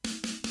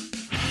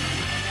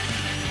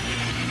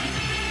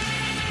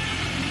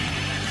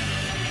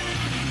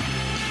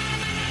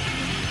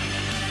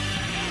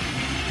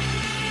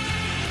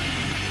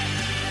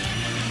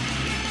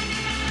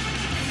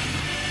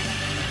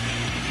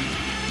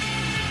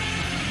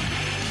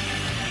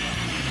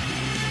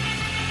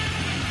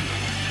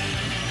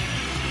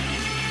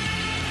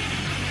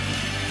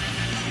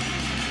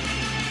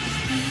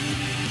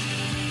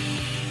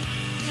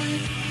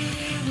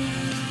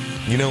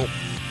You know,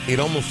 it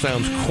almost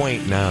sounds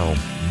quaint now,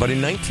 but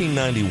in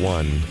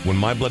 1991, when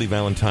My Bloody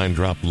Valentine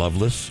dropped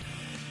Loveless,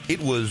 it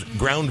was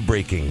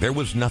groundbreaking. There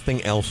was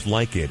nothing else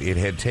like it. It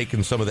had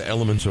taken some of the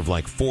elements of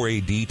like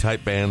 4AD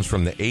type bands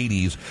from the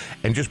 80s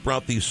and just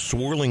brought these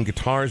swirling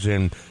guitars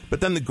in, but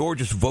then the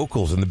gorgeous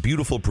vocals and the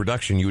beautiful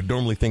production. You would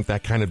normally think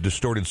that kind of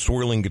distorted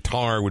swirling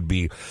guitar would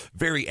be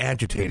very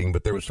agitating,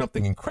 but there was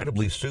something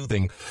incredibly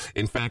soothing.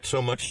 In fact,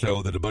 so much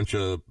so that a bunch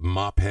of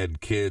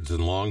mophead kids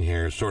and long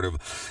hair sort of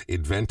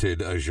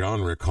invented a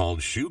genre called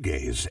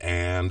shoegaze,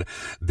 and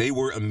they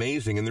were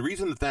amazing. And the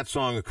reason that that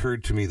song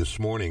occurred to me this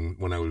morning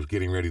when I was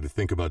getting ready to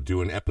think about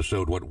doing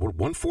episode, what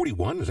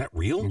 141? Is that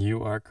real?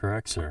 You are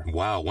correct, sir.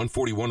 Wow,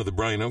 141 of the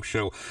Brian Oak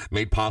Show,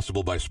 made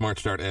possible by Smart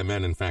Start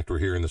MN. In fact, we're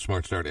here in the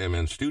Smart Start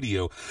MN studio.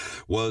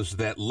 Was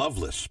that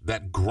Loveless,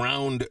 that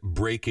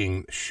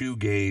groundbreaking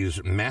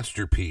shoegaze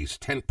masterpiece,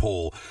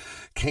 tentpole,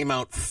 came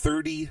out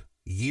 30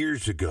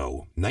 years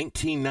ago.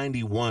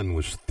 1991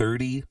 was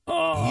 30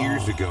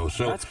 years ago.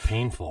 So that's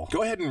painful.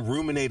 Go ahead and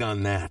ruminate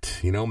on that.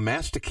 You know,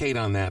 masticate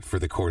on that for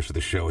the course of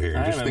the show here.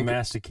 I haven't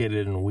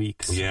masticated in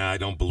weeks. Yeah, I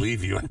don't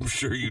believe you. I'm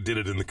sure you did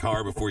it in the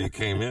car before you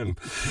came in.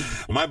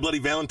 My Bloody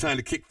Valentine,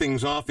 to kick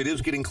things off, it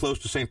is getting close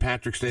to St.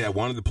 Patrick's Day. I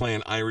wanted to play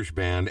an Irish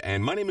band,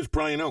 and my name is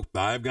Brian Oak.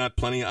 I've got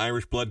plenty of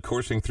Irish blood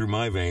coursing through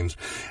my veins,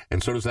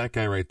 and so does that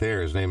guy right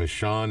there. His name is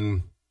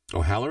Sean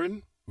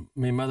O'Halloran.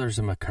 My mother's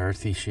a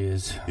McCarthy, she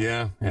is.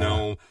 Yeah.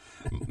 No.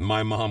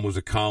 My mom was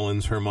a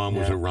Collins. Her mom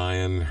was a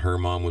Ryan. Her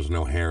mom was an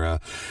O'Hara.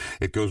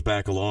 It goes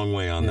back a long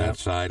way on that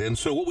side. And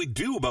so what we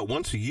do about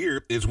once a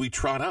year is we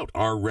trot out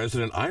our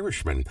resident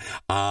Irishman.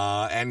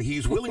 And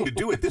he's willing to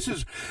do it. This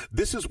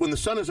is when the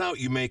sun is out,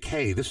 you make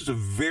hay. This is a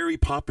very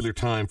popular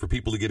time for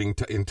people to get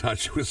in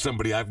touch with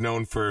somebody I've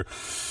known for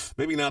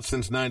maybe not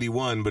since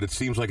 91, but it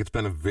seems like it's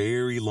been a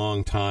very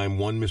long time.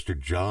 One Mr.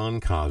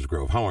 John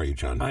Cosgrove. How are you,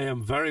 John? I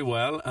am very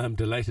well. I'm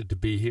delighted to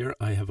be here.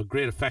 I have a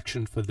great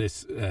affection for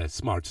this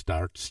Smart Start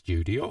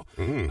studio,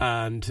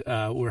 and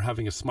we're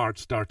having a smart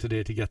start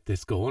today to get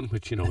this going,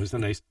 which, you know, is a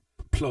nice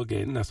plug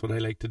in. That's what I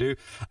like to do.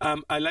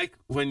 I like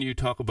when you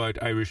talk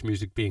about Irish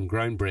music being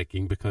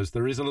groundbreaking, because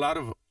there is a lot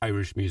of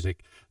Irish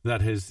music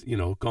that has, you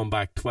know, gone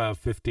back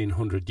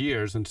 1,500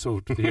 years, and so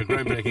to be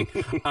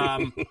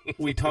groundbreaking.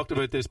 We talked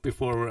about this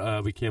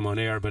before we came on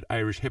air, but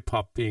Irish hip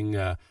hop being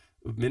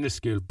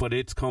minuscule, but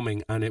it's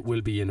coming, and it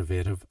will be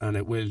innovative, and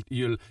it will.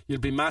 You'll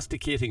be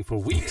masticating for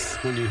weeks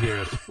when you hear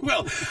it.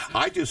 Well,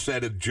 I just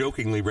said it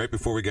jokingly right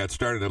before we got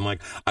started. I'm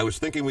like, I was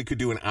thinking we could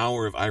do an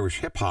hour of Irish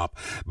hip hop,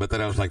 but then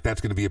I was like, that's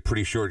going to be a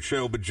pretty short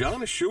show. But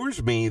John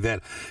assures me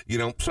that, you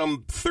know,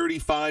 some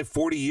 35,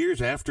 40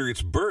 years after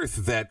its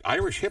birth, that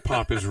Irish hip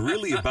hop is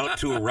really about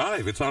to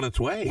arrive. It's on its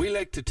way. We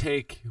like to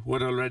take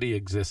what already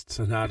exists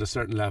and add a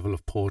certain level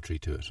of poetry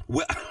to it.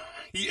 Well.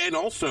 And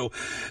also,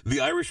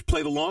 the Irish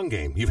play the long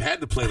game. You've had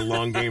to play the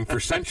long game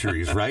for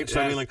centuries, right? So,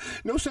 I mean, like,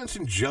 no sense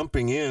in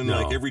jumping in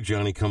like every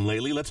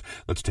Johnny-come-lately. Let's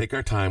take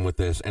our time with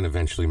this and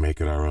eventually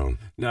make it our own.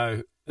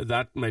 Now,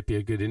 that might be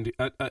a good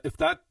if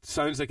that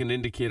sounds like an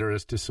indicator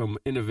as to some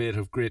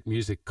innovative, great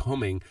music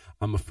coming,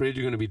 I'm afraid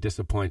you're going to be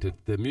disappointed.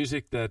 The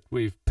music that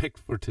we've picked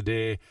for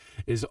today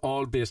is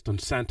all based on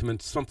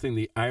sentiment, something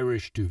the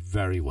Irish do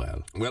very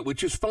well. Well,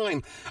 which is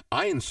fine.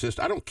 I insist.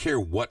 I don't care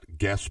what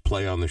guests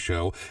play on the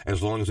show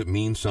as long as it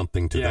means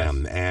something to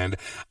them. And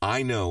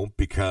I know,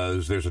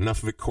 because there's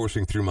enough of it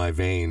coursing through my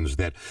veins,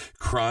 that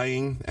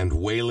crying and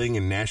wailing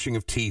and gnashing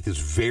of teeth is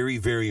very,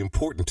 very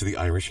important to the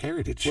Irish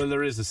heritage. Well,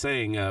 there is a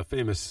saying,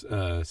 famous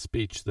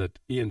speech that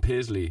Ian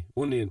Paisley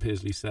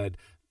said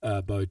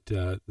about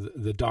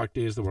the dark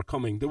days that were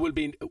coming. There will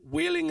be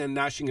wailing and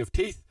gnashing of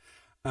teeth,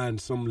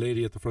 and some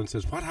lady at the front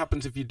says, what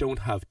happens if you don't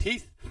have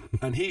teeth?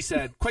 And he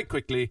said, quite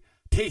quickly,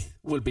 teeth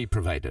will be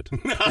provided.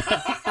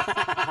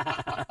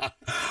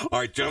 All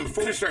right, John,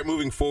 before we start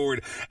moving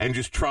forward and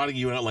just trotting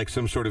you out like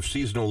some sort of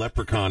seasonal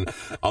leprechaun,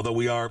 although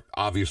we are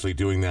obviously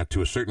doing that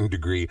to a certain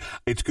degree,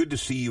 it's good to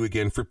see you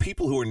again. For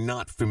people who are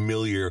not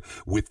familiar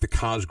with the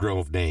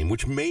Cosgrove name,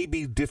 which may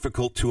be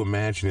difficult to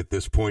imagine at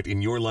this point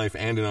in your life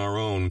and in our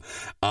own,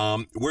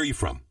 where are you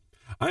from?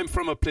 I'm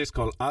from a place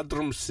called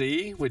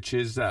Adramsea, which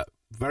is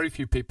very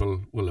few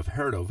people will have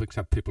heard of,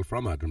 except people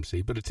from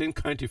Adramsea, but it's in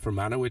County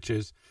Fermanagh, which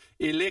is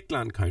a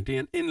lakeland county,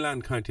 an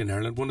inland county in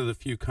Ireland, one of the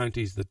few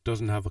counties that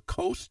doesn't have a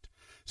coast.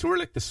 So we're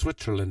like the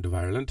Switzerland of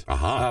Ireland.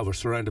 We're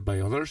surrounded by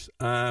others,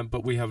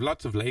 but we have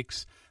lots of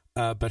lakes,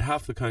 but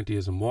half the county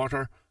is in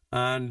water,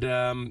 and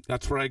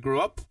that's where I grew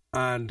up,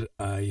 and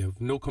I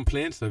have no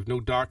complaints. I have no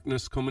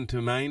darkness coming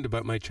to mind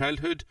about my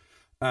childhood.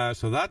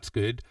 So that's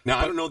good. Now,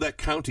 I don't know that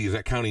county. Is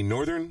that county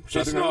northern?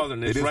 It's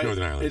northern. It is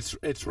Northern Ireland.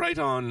 It's right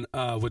on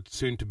what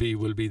soon to be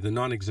will be the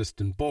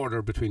non-existent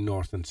border between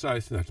north and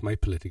south. That's my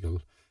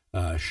political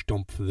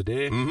stump for the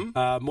day.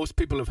 Mm-hmm. Most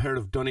people have heard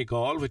of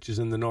Donegal, which is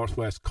in the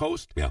northwest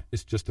coast. Yeah.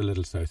 It's just a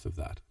little south of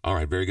that. All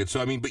right, very good. So,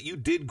 I mean, but you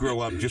did grow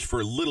up, just for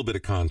a little bit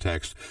of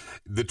context,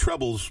 the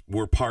Troubles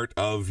were part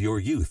of your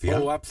youth, yeah?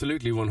 Oh,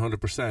 absolutely,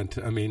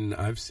 100%. I mean,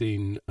 I've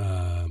seen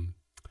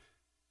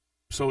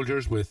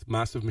soldiers with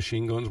massive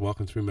machine guns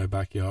walking through my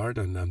backyard,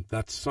 and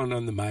that's sun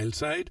on the mild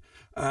side.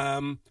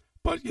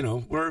 But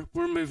we're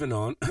moving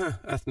on.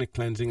 Ethnic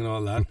cleansing and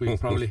all that. We've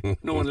probably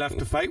no one left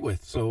to fight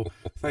with. So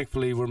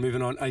thankfully, we're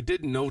moving on. I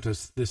did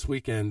notice this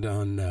weekend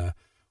on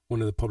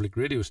one of the public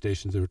radio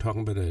stations, they were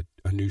talking about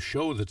a new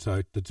show that's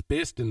out that's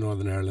based in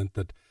Northern Ireland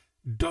that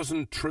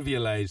doesn't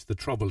trivialise the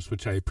troubles,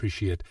 which I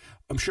appreciate.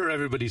 I'm sure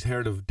everybody's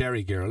heard of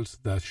Derry Girls,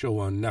 the show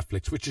on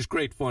Netflix, which is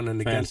great fun and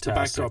against the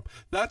backdrop.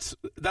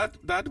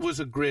 That was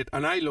a great,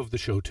 and I love the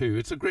show too.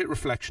 It's a great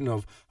reflection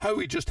of how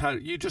you just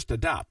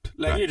adapt.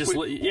 Like they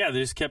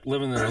just kept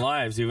living their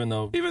lives even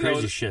though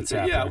crazy shit's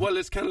happening. Yeah, well,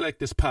 it's kind of like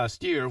this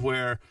past year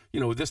where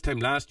this time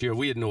last year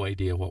we had no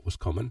idea what was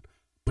coming,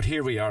 but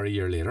here we are a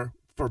year later.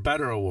 For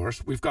better or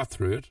worse, we've got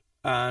through it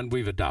and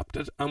we've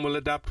adapted, and we'll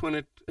adapt when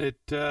it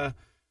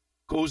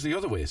goes the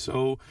other way.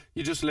 So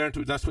you just learn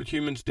that's what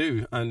humans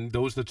do, and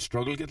those that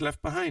struggle get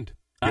left behind.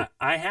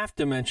 I have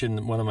to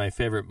mention one of my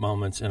favorite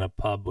moments in a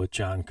pub with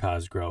John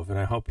Cosgrove, and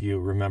I hope you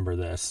remember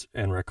this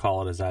and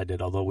recall it as I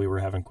did, although we were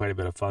having quite a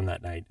bit of fun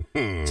that night.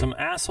 Some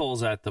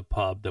assholes at the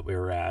pub that we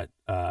were at,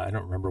 I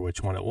don't remember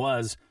which one it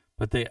was,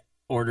 but they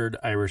ordered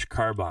Irish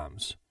car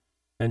bombs.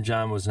 And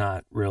John was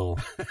not real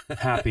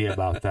happy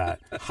about that.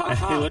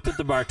 He looked at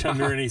the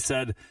bartender and he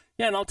said,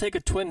 "Yeah, and I'll take a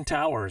Twin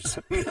Towers."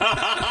 And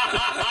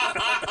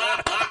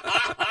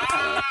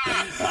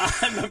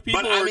the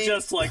people were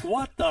just like,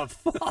 "What the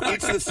fuck?"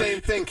 It's the same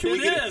thing. Can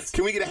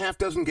we get a half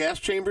dozen gas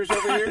chambers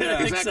over here?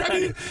 Yeah,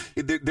 exactly.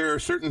 There are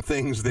certain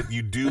things that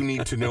you do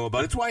need to know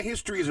about. It's why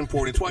history is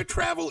important. It's why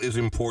travel is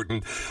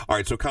important. All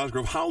right, so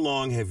Cosgrove, how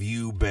long have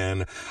you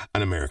been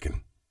an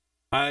American?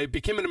 I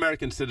became an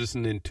American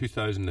citizen in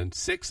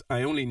 2006.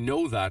 I only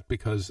know that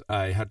because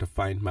I had to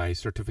find my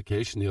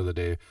certification the other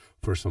day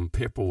for some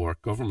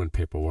paperwork, government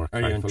paperwork. Are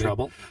you in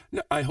trouble?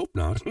 No, I hope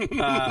not.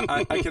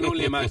 I can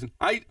only imagine.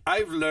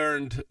 I've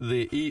learned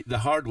the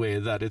hard way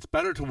that it's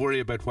better to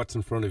worry about what's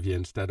in front of you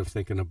instead of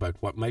thinking about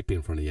what might be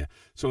in front of you.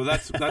 So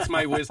that's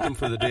my wisdom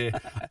for the day.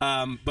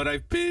 But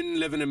I've been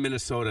living in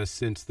Minnesota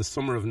since the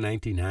summer of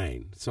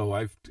 '99. So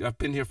I've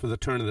been here for the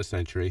turn of the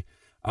century.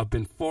 I've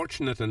been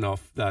fortunate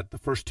enough that the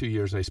first 2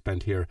 years I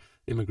spent here,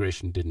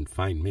 immigration didn't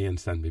find me and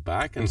send me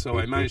back. And so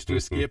I managed to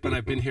escape, and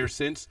I've been here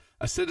since,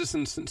 a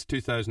citizen since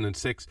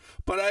 2006.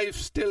 But I've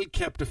still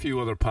kept a few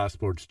other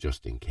passports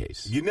just in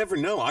case. You never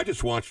know. I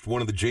just watched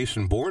one of the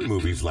Jason Bourne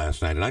movies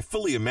last night, and I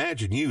fully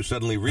imagine you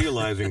suddenly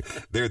realizing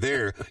they're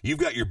there. You've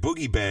got your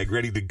boogie bag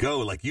ready to go,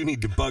 like you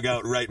need to bug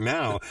out right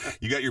now.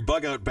 You got your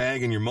bug out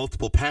bag and your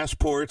multiple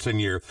passports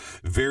and your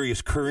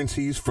various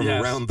currencies from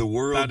around the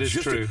world. That is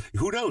true.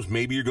 Who knows?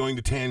 Maybe you're going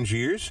to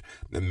Tangiers,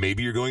 and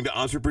maybe you're going to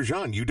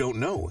Azerbaijan. You don't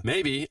know.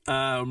 Maybe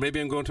I'm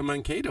going to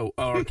Mankato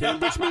or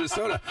Cambridge,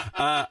 Minnesota.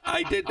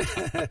 I did.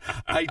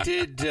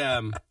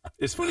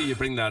 It's funny you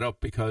bring that up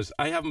because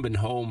I haven't been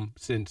home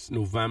since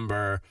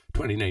November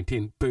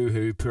 2019.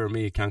 Boo-hoo, poor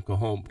me, can't go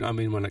home. I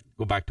mean, when I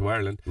go back to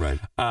Ireland, right?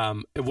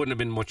 It wouldn't have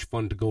been much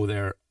fun to go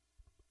there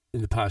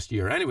in the past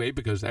year anyway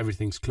because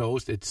everything's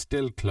closed. It's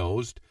still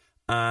closed.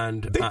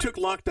 And they took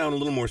lockdown a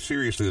little more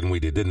seriously than we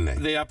did, didn't they?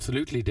 They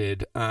absolutely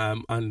did,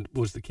 and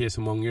was the case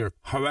among Europe.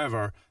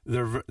 However,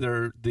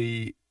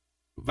 the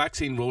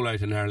vaccine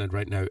rollout in Ireland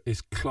right now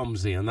is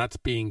clumsy, and that's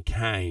being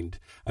kind.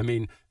 I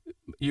mean,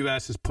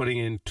 US is putting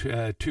in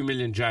 2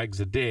 million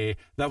jags a day.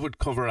 That would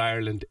cover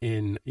Ireland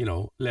in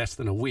less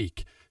than a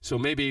week. So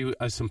maybe,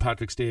 as St.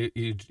 Patrick's Day,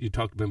 you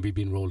talked about me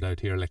being rolled out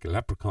here like a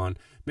leprechaun.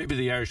 Maybe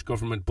the Irish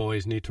government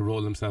boys need to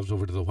roll themselves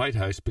over to the White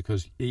House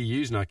because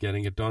EU's not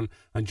getting it done,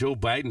 and Joe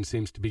Biden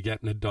seems to be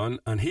getting it done,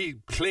 and he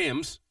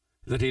claims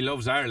that he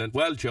loves Ireland.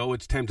 Well, Joe,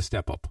 it's time to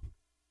step up.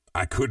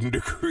 I couldn't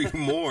agree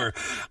more.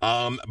 Boy,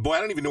 I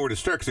don't even know where to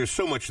start because there's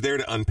so much there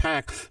to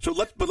unpack. So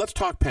let's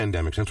talk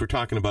pandemic since we're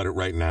talking about it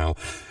right now.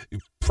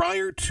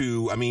 Prior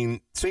to,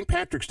 St.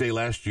 Patrick's Day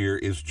last year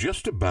is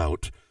just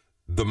about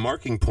the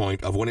marking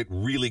point of when it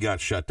really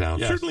got shut down.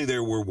 Yes. Certainly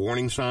there were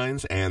warning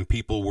signs and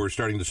people were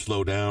starting to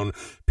slow down.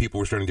 People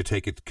were starting to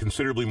take it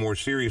considerably more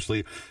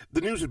seriously. The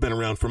news had been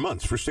around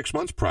for 6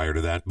 months prior to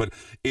that, but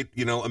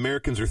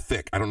Americans are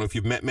thick. I don't know if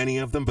you've met many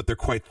of them, but they're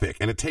quite thick.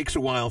 And it takes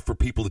a while for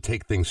people to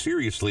take things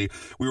seriously.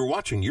 We were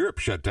watching Europe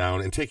shut down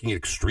and taking it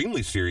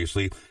extremely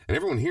seriously. And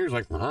everyone here is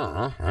like,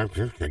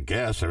 I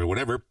guess,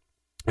 whatever.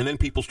 And then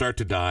people start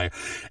to die,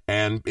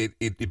 and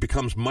it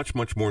becomes much,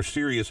 much more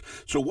serious.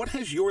 So what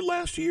has your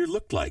last year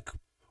looked like?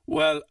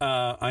 Well,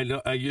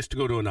 I used to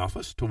go to an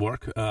office to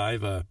work. I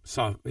have a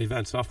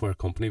event software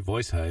company,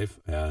 VoiceHive,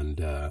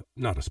 and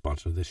not a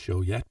sponsor of this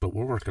show yet, but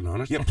we're working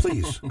on it. Yeah,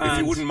 please, if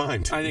you wouldn't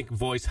mind. I think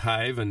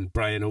VoiceHive and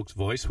Brian Oak's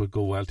voice would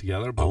go well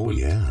together, but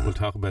we'll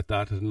talk about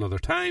that at another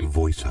time.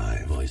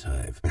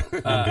 VoiceHive.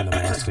 I'm going to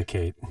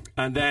masticate.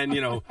 And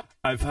then,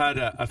 I've had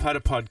a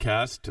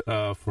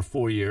podcast for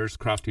 4 years,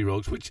 Crafty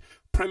Rogues, which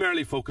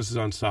primarily focuses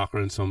on soccer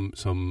and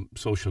some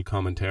social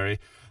commentary.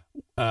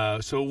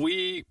 So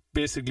we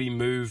basically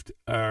moved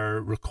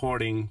our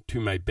recording to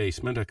my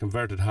basement. I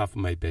converted half of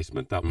my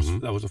basement. That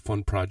was a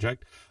fun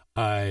project.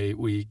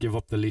 We give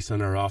up the lease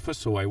on our office,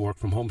 so I work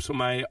from home. So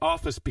my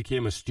office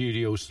became a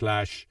studio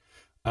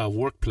 /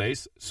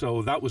 workplace,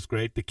 so that was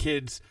great. The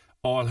kids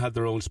all had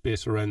their own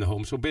space around the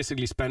home, so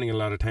basically spending a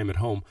lot of time at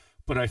home.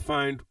 But I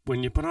find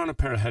when you put on a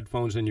pair of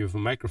headphones and you have a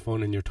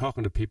microphone and you're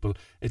talking to people,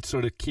 it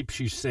sort of keeps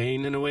you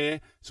sane in a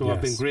way. So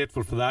I've been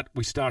grateful for that.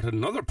 We started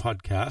another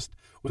podcast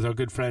with our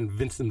good friend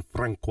Vincent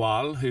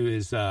Francois, who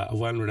is a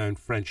well-renowned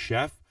French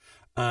chef.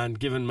 And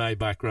given my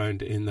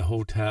background in the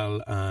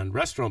hotel and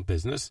restaurant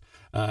business,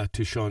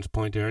 to Sean's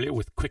point earlier,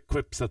 with quick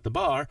quips at the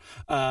bar,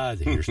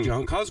 here's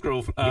John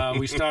Cosgrove.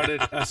 We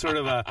started a sort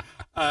of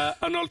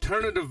an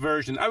alternative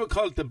version. I would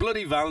call it the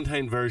Bloody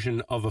Valentine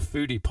version of a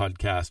foodie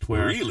podcast,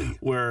 where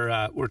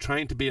we're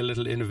trying to be a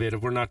little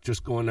innovative. We're not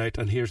just going out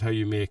and here's how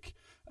you make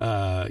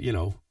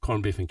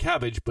corned beef and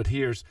cabbage, but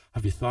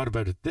have you thought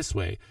about it this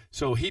way?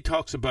 So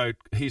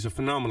he's a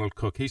phenomenal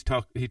cook. He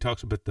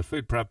talks about the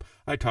food prep.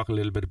 I talk a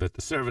little bit about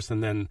the service,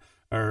 and then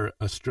our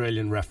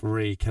Australian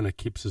referee kind of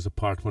keeps us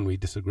apart when we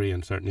disagree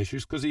on certain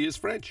issues because he is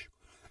French.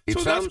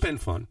 That's been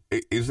fun.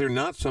 Is there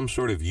not some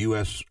sort of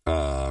U.S.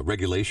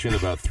 Regulation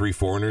about three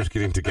foreigners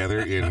getting together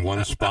in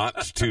one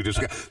spot to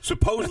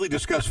supposedly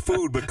discuss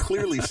food, but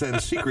clearly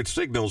send secret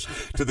signals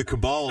to the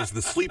cabals,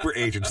 the sleeper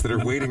agents that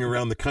are waiting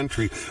around the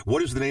country?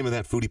 What is the name of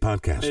that foodie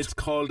podcast? It's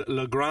called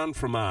Le Grand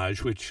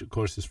Fromage, which, of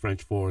course, is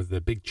French for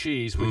the big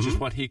cheese, which is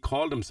what he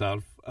called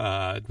himself.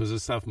 It was a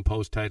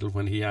self-imposed title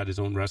when he had his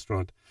own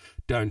restaurant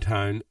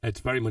downtown. It's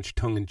very much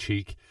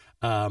tongue-in-cheek.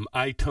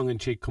 I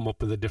tongue-in-cheek come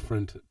up with a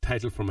different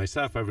title for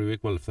myself every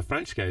week. Well, if the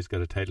French guy's got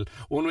a title.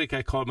 One week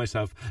I called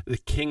myself the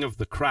King of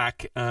the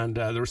Crack, and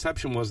the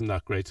reception wasn't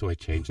that great, so I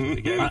changed it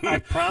again.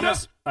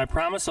 I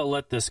promise I'll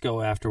let this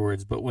go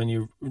afterwards, but when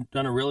you've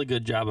done a really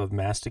good job of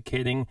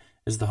masticating,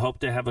 is the hope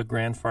to have a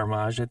grand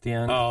fromage at the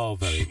end? Oh,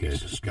 very good,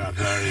 Scott,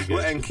 very good.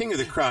 Well, and King of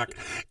the Crock,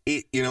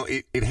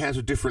 it has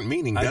a different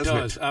meaning, doesn't it?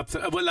 It does,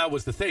 absolutely. Well, that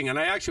was the thing, and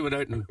I actually went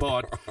out and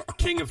bought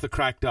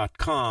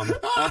kingofthecrack.com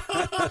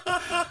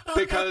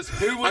because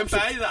who would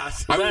buy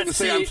that? I was going to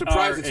say, I'm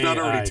surprised it's not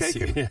already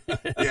taken.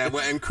 Yeah,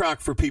 well, and crock,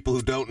 for people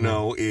who don't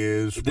know,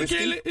 is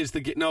whiskey?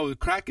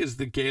 Crack is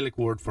the Gaelic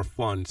word for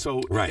fun.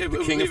 So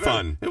the king of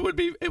fun.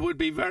 It would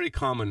be very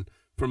common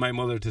for my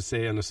mother to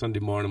say on a Sunday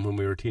morning when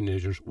we were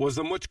teenagers, was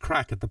there much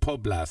crack at the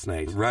pub last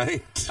night?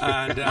 Right.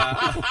 And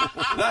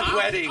that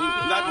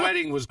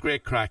wedding was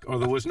great crack, or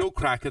there was no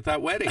crack at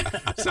that wedding.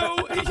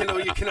 So,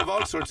 you can have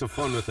all sorts of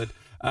fun with it.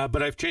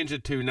 But I've changed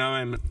it to now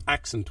I'm an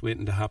accent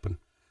waiting to happen.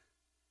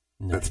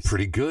 Nice. That's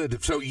pretty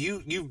good. So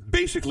you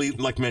basically,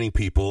 like many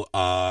people,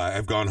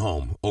 have gone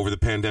home over the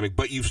pandemic,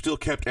 but you've still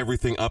kept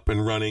everything up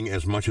and running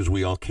as much as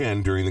we all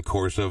can during the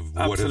course of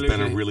what has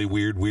been a really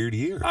weird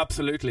year.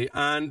 Absolutely.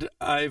 And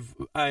I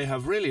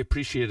have really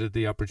appreciated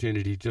the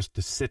opportunity just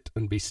to sit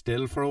and be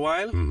still for a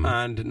while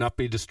and not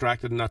be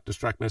distracted and not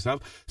distract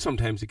myself.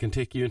 Sometimes it can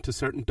take you into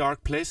certain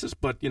dark places,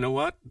 but you know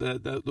what?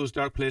 Those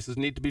dark places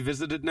need to be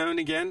visited now and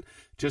again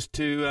just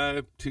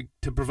to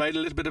provide a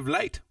little bit of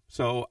light.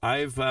 So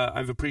I've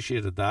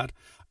appreciated that.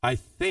 I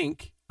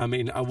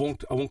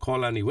won't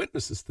call any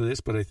witnesses to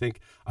this, but I think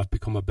I've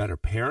become a better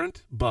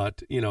parent.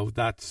 But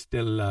that's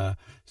still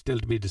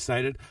to be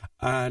decided.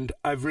 And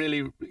I've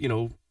really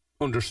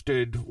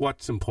understood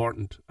what's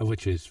important,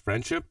 which is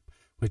friendship,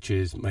 which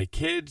is my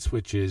kids,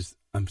 which is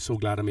I'm so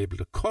glad I'm able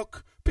to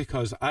cook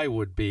because I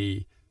would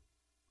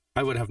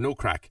have no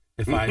crack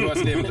if I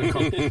wasn't able to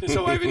cook.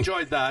 So I've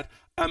enjoyed that.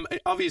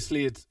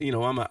 Obviously, it's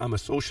I'm a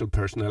social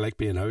person. I like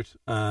being out,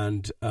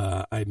 and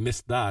I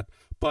missed that.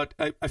 But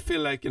I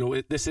feel like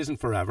this isn't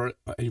forever.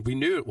 We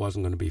knew it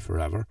wasn't going to be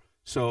forever.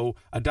 So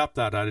adopt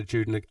that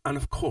attitude, and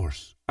of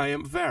course, I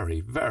am very,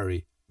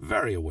 very,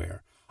 very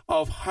aware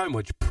of how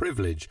much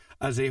privilege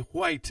as a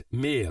white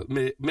male,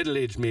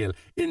 middle-aged male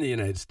in the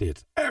United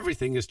States.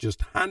 Everything is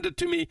just handed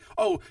to me.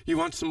 Oh, you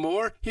want some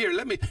more? Here,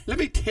 let me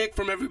take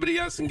from everybody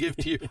else and give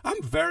to you.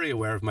 I'm very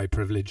aware of my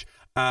privilege,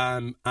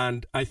 and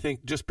I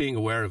think just being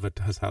aware of it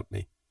has helped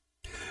me.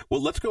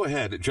 Well, let's go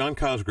ahead. John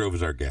Cosgrove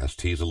is our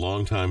guest. He's a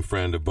longtime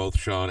friend of both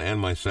Sean and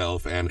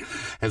myself and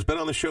has been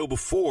on the show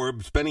before.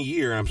 It's been a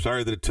year. I'm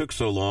sorry that it took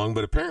so long,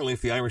 but apparently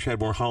if the Irish had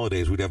more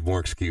holidays, we'd have more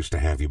excuse to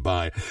have you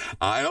by.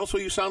 And also,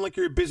 you sound like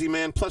you're a busy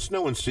man, plus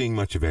no one's seeing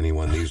much of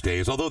anyone these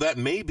days, although that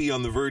may be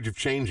on the verge of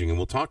changing, and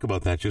we'll talk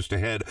about that just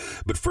ahead.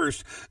 But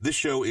first, this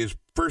show is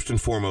first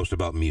and foremost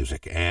about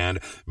music, and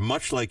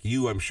much like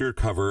you, I'm sure,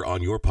 cover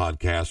on your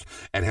podcast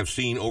and have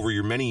seen over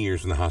your many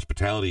years in the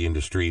hospitality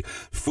industry,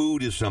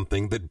 food is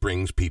something that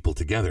brings people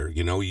together.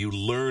 You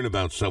learn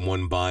about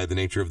someone by the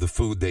nature of the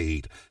food they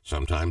eat,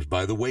 sometimes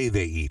by the way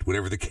they eat,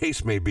 whatever the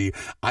case may be.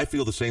 I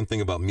feel the same thing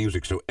about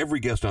music, so every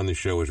guest on this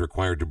show is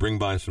required to bring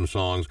by some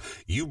songs.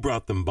 You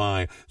brought them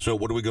by, so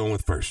what are we going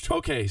with first?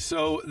 Okay,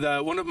 so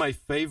one of my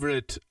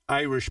favorite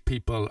Irish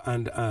people,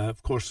 and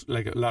of course,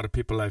 like a lot of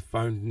people, I've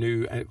found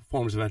new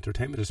forms of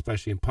entertainment,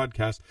 especially in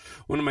podcasts.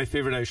 One of my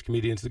favorite Irish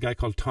comedians is a guy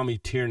called Tommy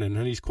Tiernan,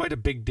 and he's quite a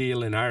big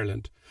deal in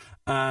Ireland.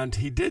 And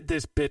he did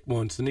this bit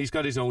once, and he's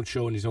got his own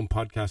show and his own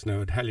podcast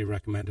now. I'd highly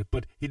recommend it.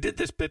 But he did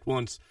this bit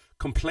once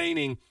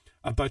complaining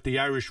about the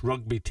Irish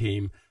rugby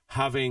team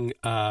having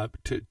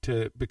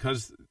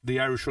because the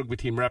Irish rugby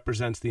team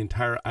represents the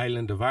entire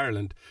island of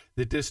Ireland,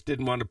 they just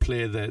didn't want to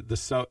play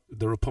the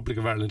Republic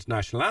of Ireland's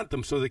national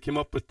anthem, so they came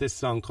up with this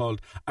song called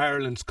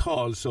Ireland's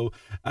Call. So,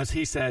 as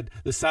he said,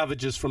 the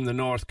savages from the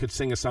north could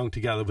sing a song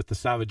together with the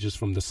savages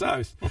from the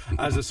south,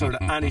 as a sort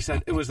of. And he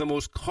said it was the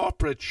most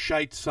corporate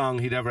shite song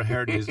he'd ever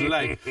heard in his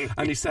life.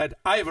 And he said,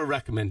 I have a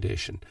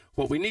recommendation.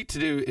 What we need to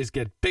do is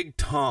get Big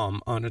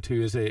Tom on it,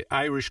 who is an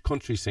Irish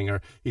country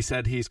singer. He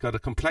said he's got a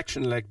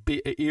complexion like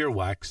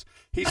earwax.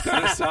 He's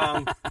got a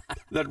song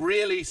that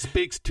really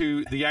speaks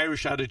to the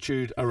Irish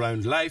attitude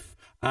around life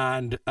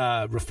and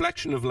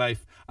reflection of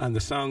life. And the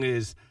song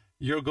is,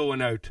 You're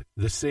Going Out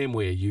the Same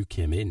Way You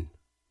Came In.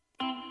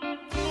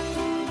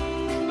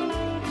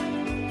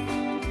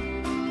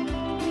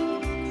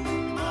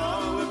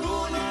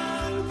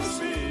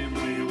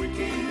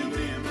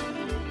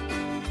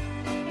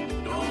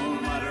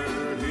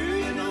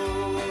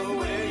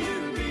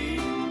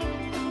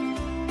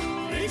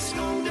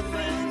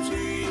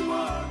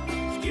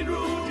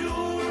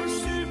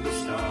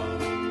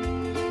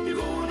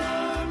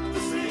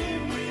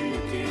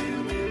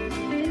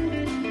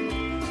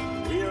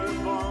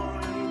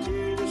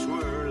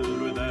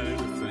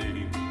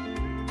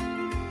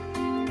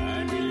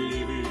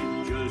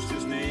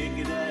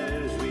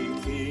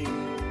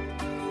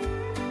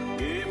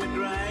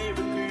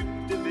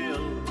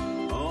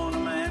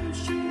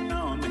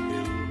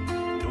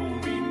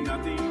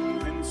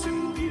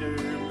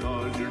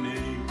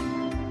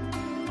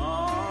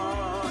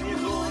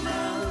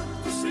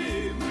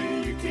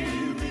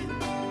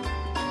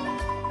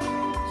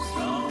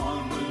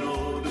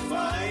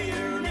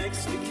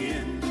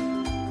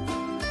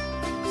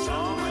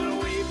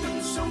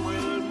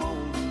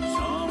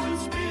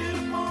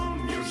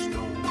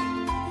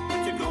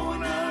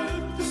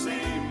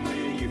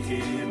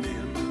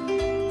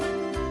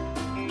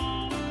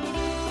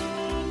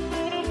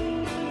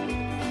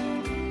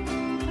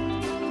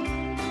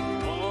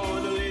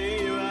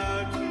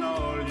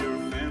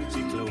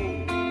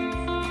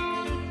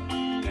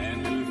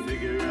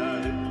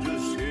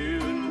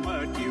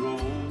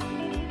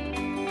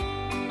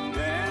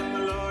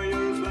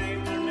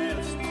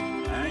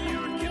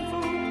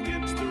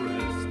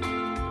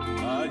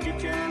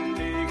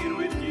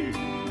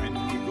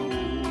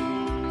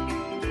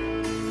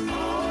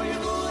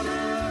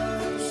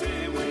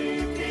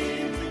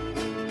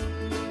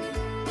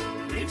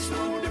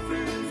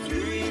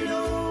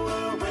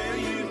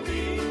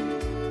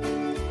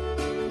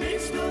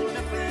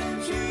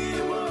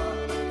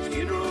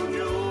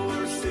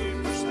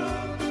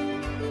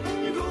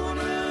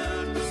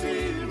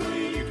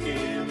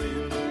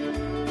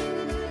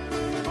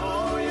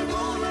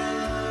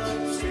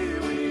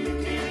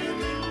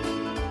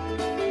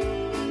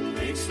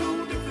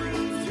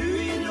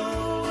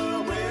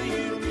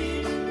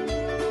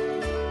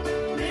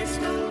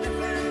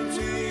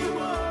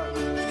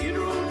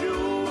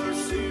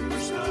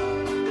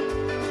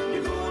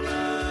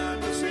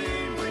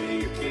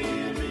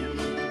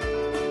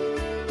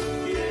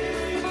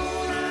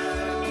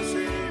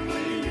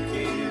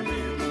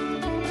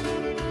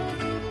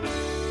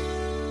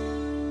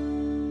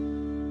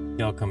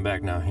 Y'all come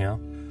back now, yeah?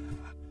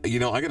 You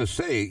know, I got to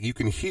say, you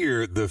can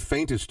hear the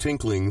faintest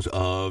tinklings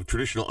of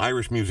traditional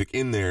Irish music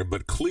in there,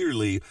 but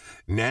clearly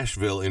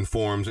Nashville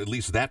informs at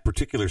least that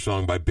particular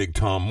song by Big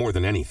Tom more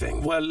than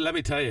anything. Well, let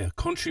me tell you,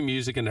 country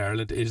music in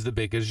Ireland is the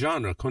biggest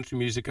genre. Country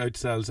music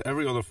outsells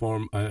every other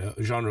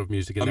genre of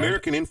music in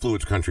American Ireland.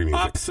 influenced country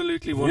music.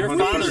 Absolutely,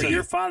 100%.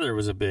 Your father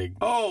was a big...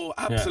 Oh,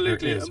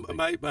 absolutely.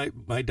 Yeah,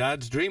 my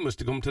dad's dream was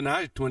to come to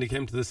Nashville when he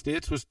came to the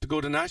States, was to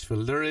go to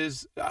Nashville. There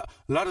is a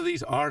lot of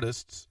these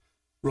artists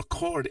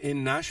record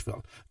in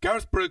Nashville.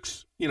 Garth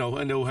Brooks, you know,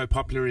 I know how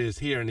popular he is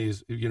here, and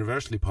he's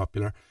universally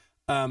popular.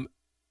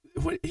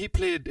 He's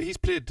played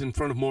in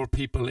front of more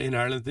people in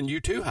Ireland than you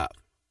two have.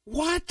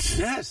 What?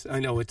 Yes, I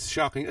know, it's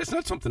shocking. It's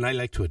not something I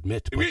like to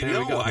admit, but there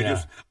we go.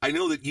 I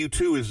know that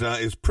U2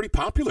 is pretty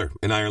popular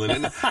in Ireland,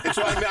 and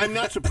so I'm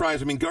not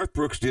surprised. I mean, Garth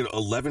Brooks did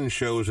 11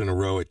 shows in a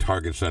row at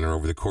Target Center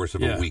over the course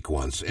of a week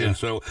once, and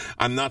so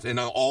I'm not, and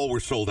all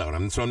were sold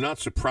out. So I'm not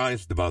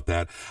surprised about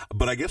that.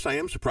 But I guess I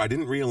am surprised. I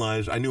didn't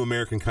realize. I knew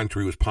American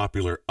country was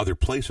popular other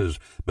places,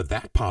 but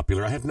that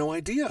popular, I had no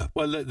idea.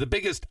 Well, the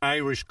biggest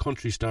Irish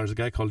country star is a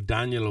guy called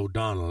Daniel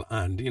O'Donnell,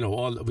 and you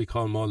know, we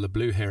call him all the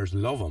blue hairs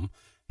love him.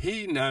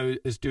 He now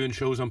is doing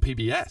shows on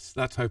PBS.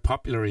 That's how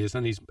popular he is,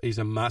 and he's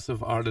a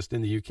massive artist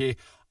in the UK.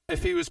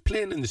 If he was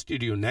playing in the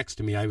studio next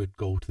to me, I would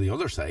go to the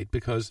other side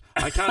because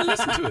I can't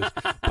listen to it.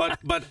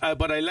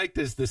 But I like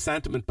the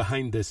sentiment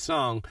behind this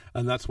song,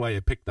 and that's why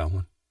I picked that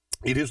one.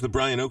 It is the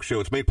Brian Oak Show.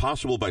 It's made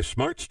possible by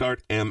Smart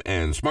Start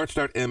MN. Smart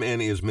Start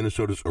MN is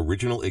Minnesota's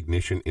original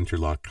ignition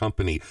interlock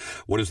company.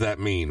 What does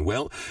that mean?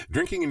 Well,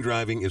 drinking and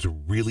driving is a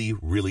really,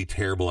 really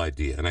terrible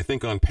idea. And I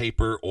think on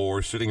paper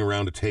or sitting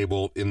around a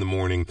table in the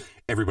morning,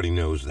 everybody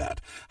knows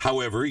that.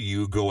 However,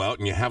 you go out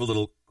and you have a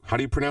little, how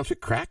do you pronounce it?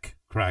 Crack?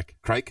 Crack.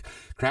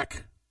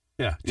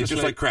 Yeah,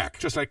 just like crack.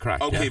 Just like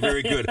crack. Okay,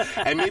 very good.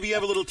 And maybe you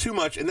have a little too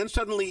much, and then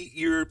suddenly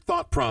your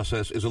thought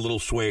process is a little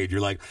swayed.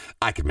 You're like,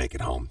 I can make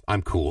it home.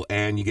 I'm cool.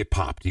 And you get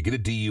popped. You get a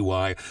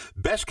DUI.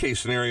 Best case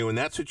scenario in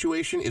that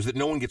situation is that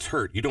no one gets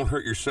hurt. You don't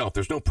hurt yourself.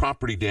 There's no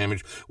property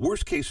damage.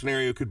 Worst case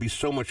scenario could be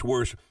so much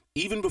worse.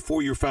 Even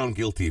before you're found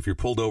guilty, if you're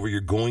pulled over, you're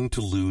going to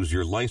lose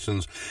your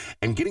license.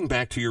 And getting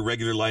back to your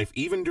regular life,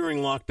 even during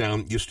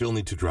lockdown, you still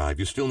need to drive.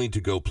 You still need to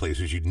go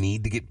places. You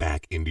need to get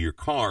back into your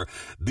car.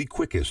 The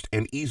quickest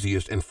and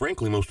easiest and,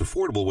 frankly, most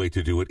affordable way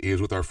to do it is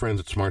with our friends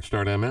at Smart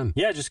Start MN.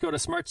 Yeah, just go to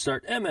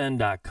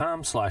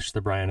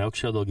smartstartmn.com/The Brian Oak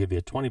Show. They'll give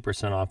you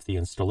 20% off the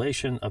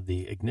installation of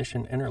the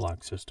ignition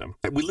interlock system.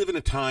 We live in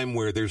a time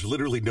where there's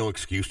literally no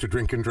excuse to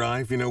drink and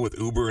drive, with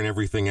Uber and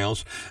everything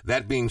else.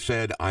 That being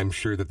said, I'm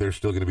sure that they're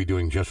still going to be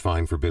doing just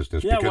fine for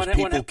business because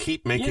people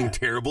keep making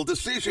terrible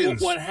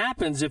decisions. What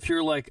happens if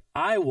you're like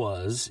I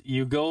was,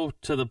 you go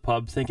to the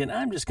pub thinking,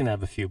 I'm just going to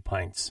have a few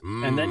pints,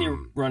 and then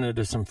you run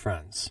into some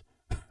friends,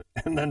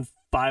 and then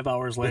 5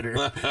 hours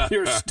later,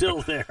 you're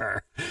still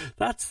there.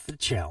 That's the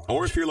challenge.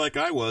 Or if you're like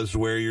I was,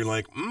 where you're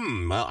like,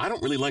 well, I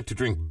don't really like to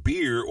drink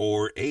beer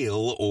or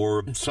ale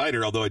or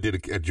cider, although I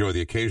did enjoy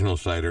the occasional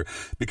cider,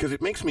 because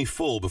it makes me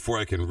full before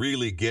I can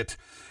really get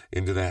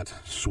into that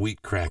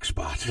sweet crack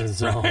spot. The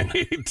zone.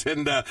 Right?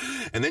 And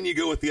then you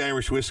go with the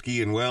Irish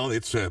whiskey, and, well,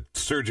 it's a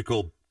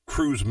surgical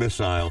cruise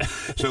missile.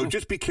 So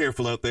just be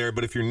careful out there.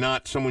 But if you're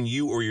not, someone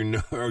you or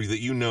that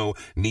you know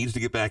needs to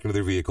get back into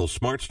their vehicle,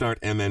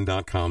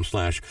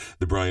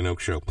 smartstartmn.com/The Brian Oak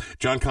Show.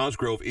 John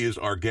Cosgrove is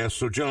our guest.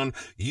 So, John,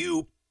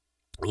 you,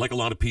 like a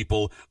lot of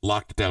people,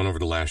 locked it down over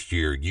the last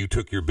year. You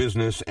took your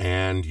business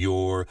and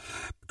your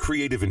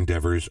creative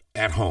endeavors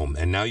at home,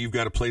 and now you've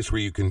got a place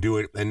where you can do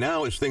it. And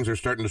now as things are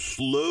starting to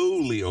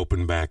slowly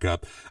open back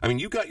up, I mean,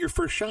 you got your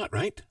first shot,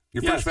 right?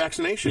 Your first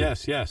vaccination.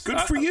 Yes.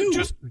 Good for you.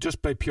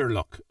 Just by pure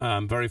luck.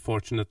 I'm very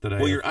fortunate that I...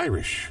 Well, you're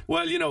Irish.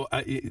 Well,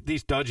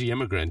 these dodgy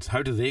immigrants,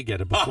 how do they get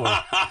it before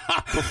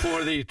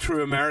the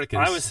true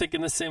Americans? I was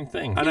thinking the same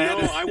thing. And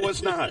I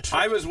was not.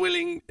 I was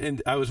willing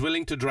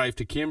to drive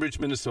to Cambridge,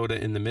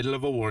 Minnesota in the middle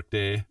of a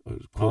workday.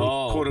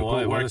 Quote unquote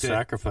what work a day,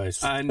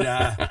 sacrifice. And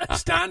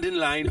stand in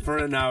line for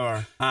an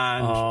hour.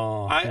 And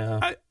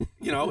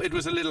it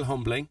was a little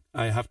humbling,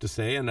 I have to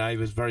say, and I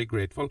was very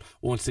grateful.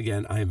 Once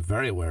again, I am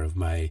very aware of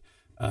my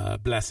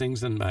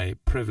blessings and my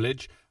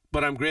privilege,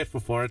 but I'm grateful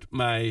for it.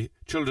 My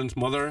children's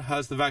mother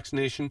has the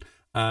vaccination,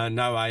 and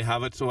now I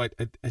have it, so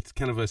it's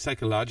kind of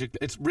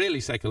it's really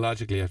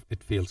psychologically,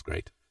 it feels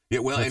great. Yeah,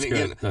 well, That's and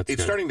again, good.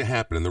 it's starting to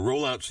happen, and the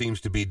rollout seems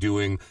to be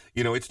doing,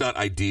 it's not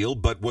ideal,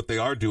 but what they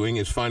are doing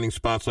is finding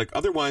spots like,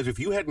 otherwise, if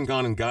you hadn't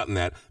gone and gotten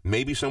that,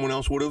 maybe someone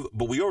else would have,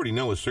 but we already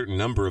know a certain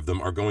number of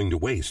them are going to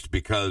waste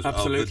because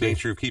of the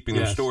nature of keeping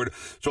them stored.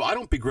 So I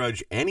don't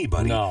begrudge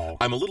anybody. No.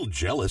 I'm a little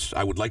jealous.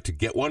 I would like to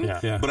get one,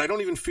 but I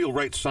don't even feel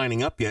right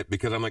signing up yet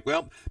because I'm like,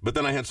 well, but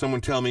then I had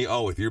someone tell me,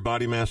 with your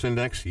body mass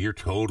index, you're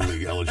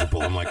totally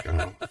eligible. I'm like,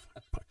 oh.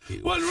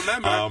 Well,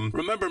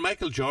 remember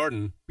Michael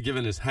Jordan,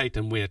 given his height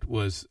and weight,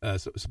 was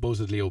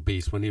supposedly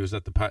obese when he was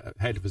at the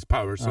height of his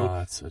power. So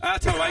that's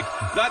how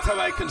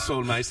I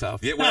console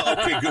myself. Yeah, well,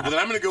 okay, good. But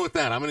I'm going to go with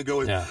that. I'm going to go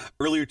with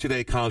earlier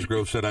today.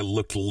 Cosgrove said I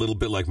looked a little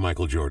bit like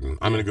Michael Jordan.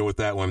 I'm going to go with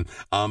that one.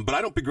 But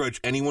I don't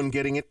begrudge anyone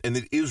getting it, and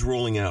it is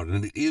rolling out,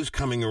 and it is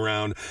coming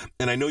around.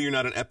 And I know you're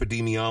not an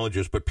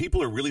epidemiologist, but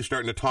people are really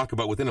starting to talk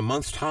about within a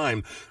month's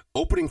time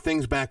opening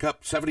things back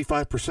up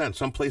 75%,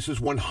 some places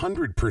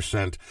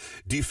 100%.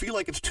 Do you feel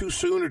like it's too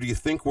soon, or do you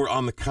think we're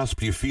on the cusp?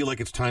 Do you feel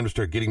like it's time to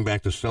start getting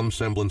back to some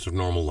semblance of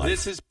normal life?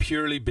 This is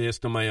purely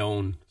based on my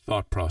own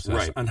thought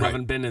process,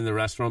 having been in the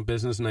restaurant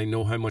business, and I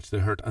know how much they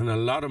hurt. And a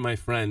lot of my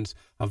friends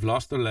have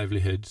lost their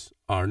livelihoods,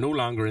 are no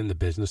longer in the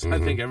business. I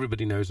think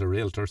everybody now is a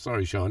realtor.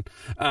 Sorry, Sean.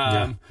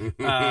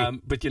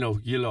 But,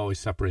 you'll always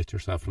separate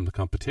yourself from the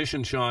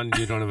competition, Sean.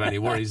 You don't have any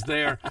worries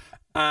there.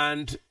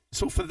 And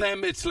so for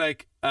them, it's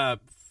like...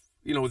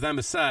 them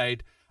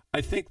aside,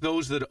 I think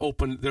those that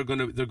open, they're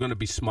going to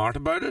be smart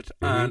about it,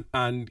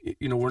 and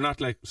we're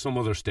not like some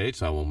other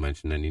states. I won't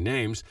mention any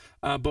names,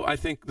 but I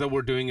think that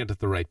we're doing it at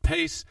the right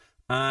pace,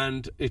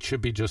 and it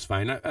should be just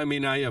fine. I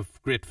mean, I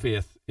have great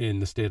faith in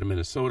the state of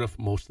Minnesota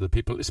for most of the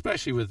people,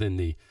 especially within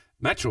the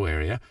metro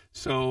area.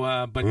 So,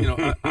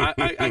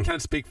 I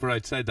can't speak for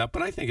outside that,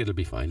 but I think it'll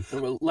be fine.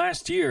 Well,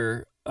 last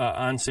year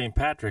on St.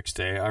 Patrick's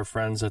Day, our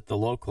friends at the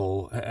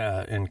local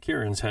in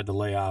Kieran's had to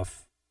lay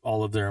off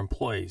all of their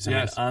employees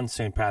on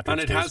St. Patrick's Day.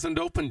 And it hasn't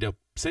opened up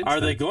since Are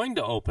then. they going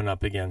to open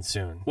up again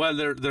soon? Well,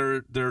 they're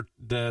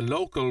the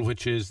local,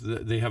 which is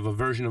they have a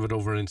version of it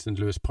over in St.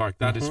 Louis Park.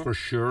 That is for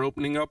sure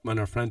opening up, and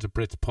our friends at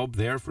Brit's Pub,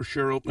 they're for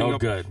sure opening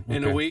up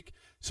in a week.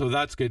 So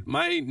that's good.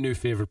 My new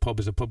favourite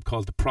pub is a pub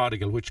called The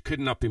Prodigal, which could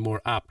not be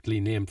more aptly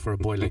named for a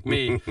boy like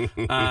me.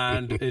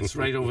 And it's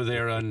right over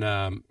there on,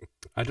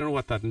 I don't know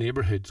what that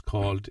neighbourhood's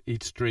called,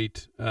 East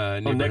Street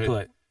neighbourhood.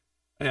 Nicollet.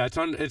 Yeah,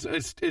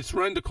 it's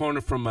round the corner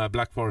from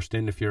Black Forest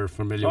Inn, if you're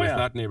familiar with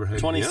that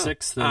neighbourhood.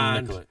 26th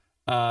and Nicollet.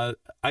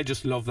 I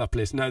just love that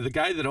place. Now, the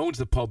guy that owns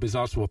the pub is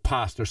also a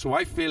pastor, so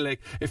I feel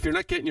like if you're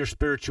not getting your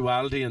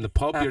spirituality in the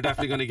pub, you're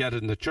definitely going to get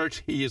it in the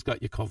church. He has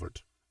got you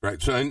covered.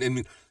 Right. So,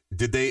 and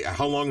did they?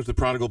 How long has the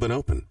Prodigal been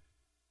open?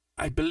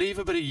 I believe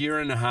about a year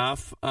and a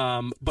half,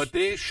 but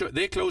they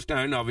closed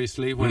down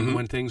obviously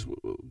when things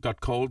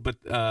got cold, but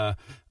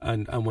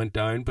and went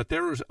down. But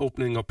they're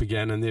opening up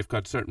again, and they've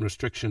got certain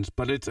restrictions.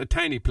 But it's a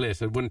tiny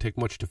place; it wouldn't take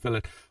much to fill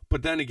it.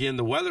 But then again,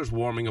 the weather's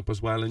warming up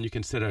as well, and you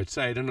can sit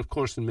outside. And of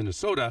course, in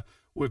Minnesota,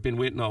 we've been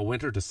waiting all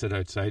winter to sit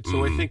outside,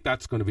 so I think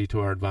that's going to be to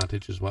our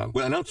advantage as well.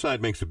 Well, and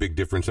outside makes a big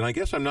difference, and I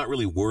guess I'm not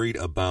really worried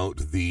about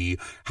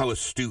how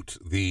astute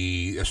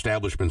the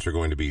establishments are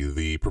going to be,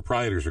 the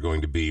proprietors are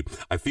going to be.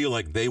 I feel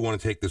like they want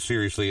to take this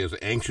seriously, as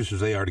anxious as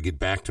they are to get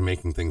back to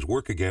making things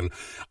work again.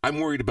 I'm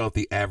worried about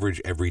the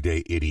average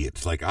everyday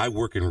idiots. Like, I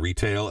work in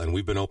retail, and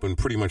we've been open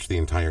pretty much the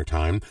entire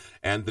time,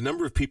 and the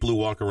number of people who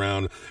walk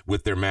around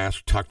with their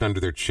mask tucked under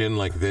their chin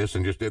like this,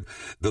 and just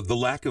the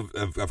lack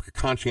of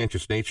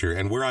conscientious nature.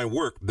 And where I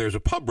work, there's a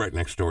pub right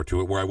next door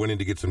to it where I went in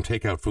to get some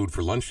takeout food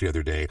for lunch the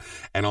other day,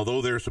 and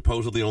although they're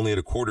supposedly only at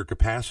a quarter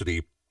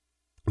capacity,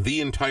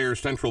 the entire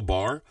central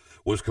bar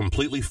was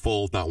completely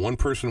full, not one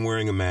person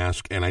wearing a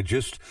mask, and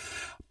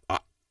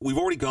we've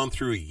already gone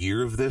through a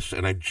year of this,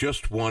 and I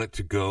just want it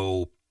to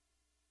go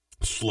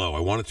slow. I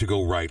want it to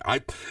go right.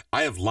 I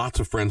have lots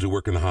of friends who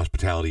work in the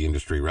hospitality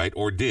industry, right,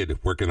 or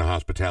did work in the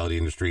hospitality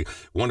industry.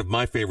 One of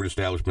my favorite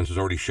establishments has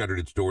already shuttered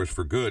its doors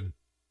for good.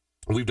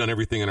 We've done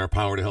everything in our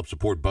power to help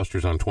support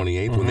Buster's on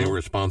 28th when they were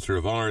a sponsor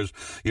of ours,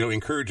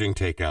 encouraging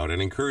takeout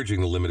and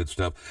encouraging the limited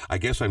stuff. I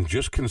guess I'm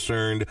just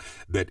concerned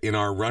that in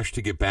our rush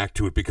to get back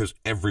to it, because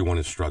everyone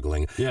is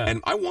struggling. Yeah.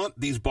 And I want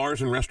these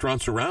bars and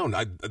restaurants around.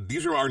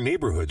 These are our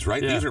neighborhoods,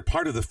 right? Yeah. These are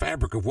part of the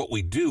fabric of what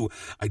we do.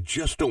 I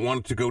just don't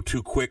want it to go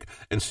too quick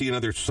and see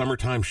another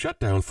summertime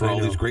shutdown for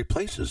all these great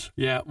places.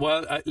 Yeah,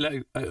 well,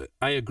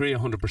 I agree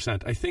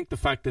 100%. I think the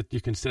fact that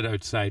you can sit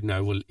outside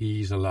now will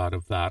ease a lot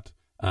of that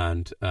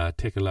and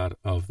take a lot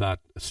of that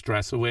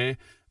stress away,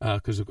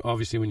 because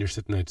obviously when you're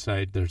sitting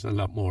outside, there's a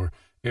lot more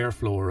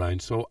airflow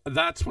around. So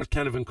that's what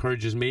kind of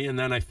encourages me. And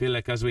then I feel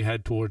like as we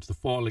head towards the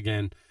fall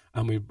again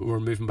and we're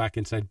moving back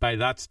inside, by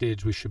that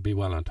stage we should be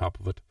well on top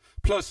of it.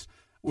 Plus,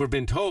 we're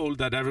being told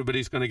that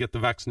everybody's going to get the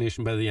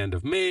vaccination by the end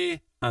of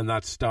May, and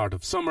that's start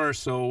of summer.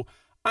 So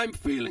I'm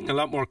feeling a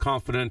lot more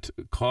confident,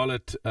 call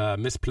it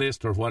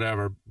misplaced or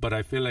whatever, but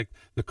I feel like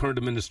the current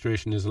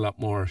administration is a lot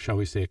more, shall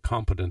we say,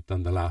 competent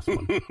than the last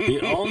one.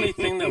 The only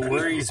thing that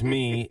worries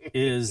me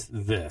is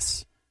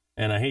this,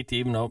 and I hate to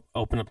even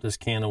open up this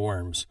can of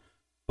worms,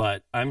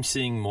 but I'm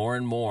seeing more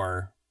and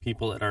more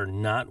people that are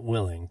not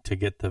willing to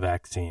get the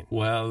vaccine.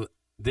 Well,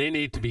 they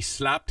need to be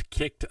slapped,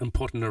 kicked, and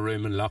put in a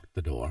room and locked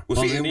the door.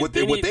 Well, see,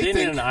 they need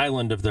an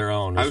island of their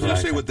own. I was going to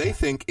say, what they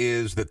think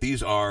is that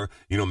these are,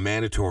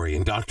 mandatory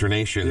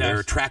indoctrination. Yes. There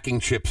are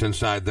tracking chips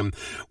inside them.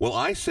 Well,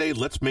 I say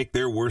let's make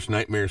their worst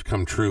nightmares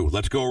come true.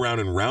 Let's go around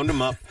and round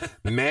them up.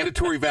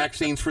 Mandatory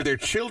vaccines for their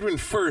children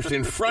first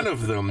in front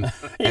of them,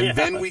 and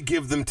then we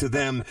give them to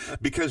them.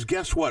 Because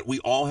guess what? We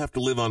all have to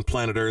live on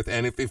planet Earth,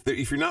 and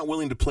if you're not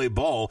willing to play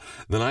ball,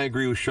 then I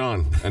agree with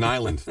Sean. An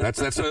island.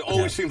 That's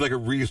always seems like a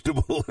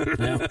reasonable.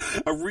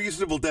 A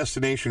reasonable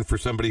destination for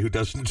somebody who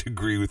doesn't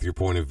agree with your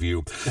point of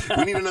view.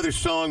 We need another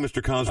song,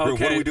 Mr. Cosgrove.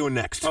 Okay. What are we doing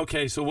next?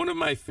 Okay, so one of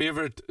my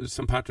favorite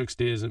St. Patrick's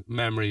Day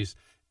memories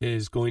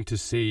is going to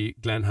see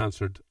Glenn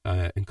Hansard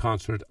in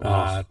concert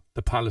at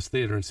the Palace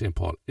Theatre in St.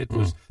 Paul. It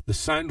was the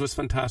sound was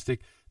fantastic,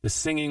 the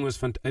singing was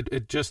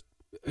fantastic.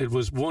 It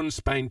was one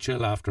spine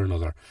chill after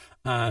another,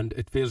 and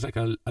it feels like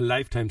a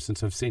lifetime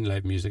since I've seen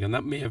live music, and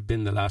that may have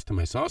been the last time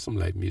I saw some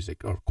live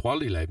music or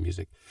quality live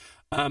music.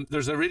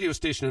 There's a radio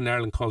station in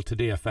Ireland called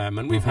Today FM,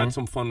 and we've had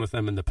some fun with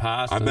them in the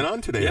past. I've been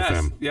on Today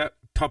FM. Yeah,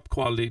 top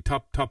quality,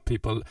 top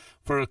people.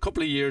 For a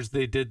couple of years,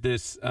 they did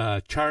this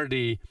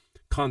charity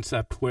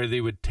concept where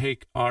they would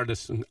take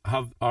artists and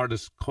have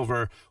artists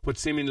cover what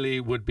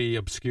seemingly would be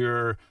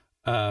obscure,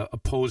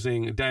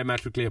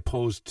 diametrically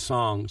opposed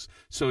songs.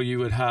 So you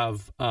would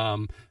have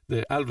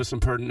the Elvis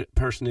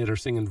impersonator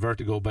singing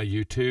Vertigo by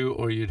U2,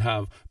 or you'd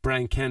have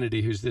Brian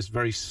Kennedy, who's this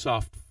very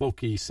soft,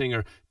 folky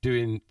singer,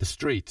 doing The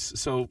Streets.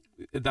 So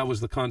that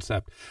was the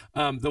concept.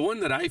 The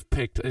one that I've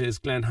picked is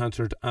Glenn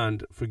Hansard,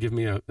 and forgive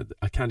me,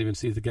 I can't even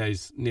see the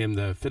guy's name,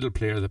 the fiddle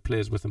player that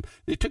plays with him.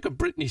 They took a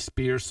Britney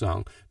Spears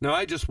song. Now,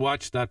 I just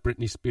watched that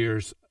Britney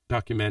Spears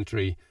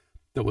documentary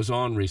that was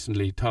on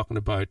recently, talking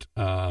about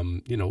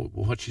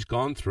what she's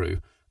gone through,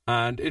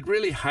 and it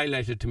really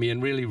highlighted to me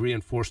and really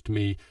reinforced to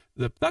me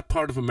that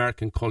part of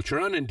American culture,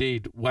 and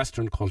indeed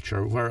Western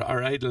culture, where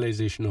our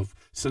idolization of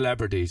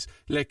celebrities,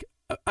 like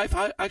I've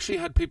actually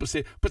had people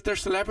say, but they're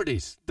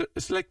celebrities.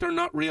 It's like they're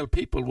not real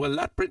people. Well,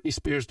 that Britney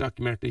Spears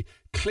documentary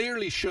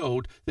clearly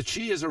showed that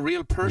she is a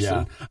real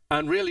person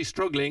and really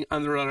struggling,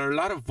 and there are a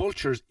lot of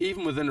vultures,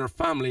 even within her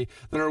family,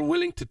 that are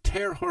willing to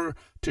tear her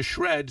to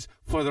shreds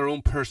for their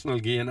own personal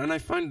gain. And I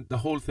find the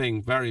whole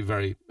thing very,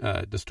 very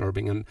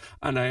disturbing, and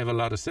I have a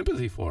lot of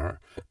sympathy for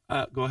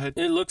her. Go ahead.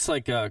 It looks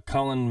like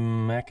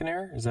Colin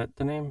McIntyre. Is that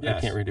the name? Yes. I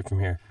can't read it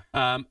from here.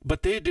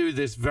 But they do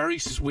this very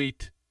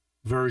sweet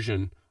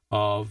version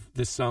of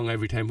this song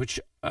every time, which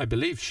I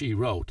believe she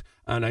wrote,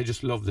 and I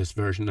just love this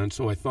version, and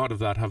so I thought of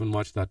that having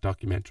watched that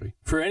documentary.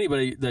 For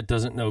anybody that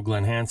doesn't know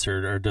Glenn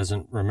Hansard or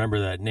doesn't remember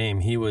that name,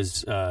 he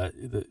was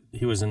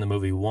in the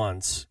movie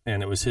Once,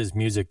 and it was his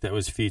music that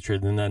was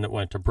featured, and then it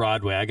went to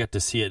Broadway. I got to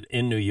see it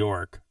in New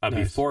York Nice.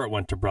 before it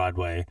went to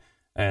Broadway,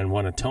 and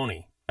won a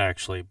Tony,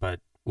 actually,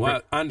 but...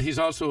 Well, and he's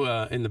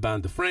also in the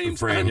band The Frames,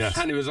 The Frames, and, yes.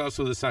 and he was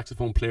also the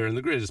saxophone player in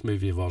the greatest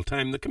movie of all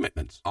time, The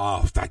Commitments.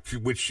 Oh, is that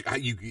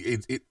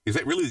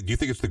really? Do you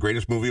think it's the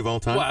greatest movie of all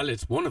time? Well,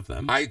 it's one of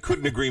them. I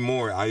couldn't agree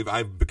more.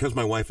 Because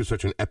my wife is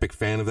such an epic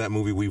fan of that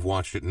movie, we've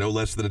watched it no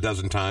less than a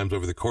dozen times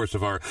over the course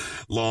of our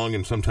long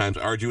and sometimes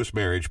arduous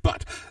marriage.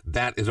 But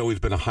that has always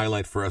been a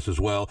highlight for us as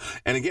well.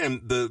 And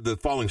again, the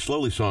Falling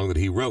Slowly song that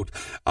he wrote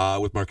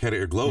with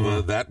Markéta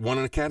Irglova, that won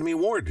an Academy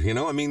Award. You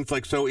know, I mean, it's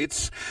like, so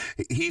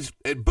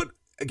but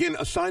again,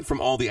 aside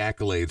from all the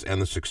accolades and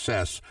the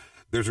success,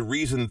 there's a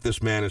reason that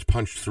this man has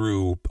punched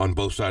through on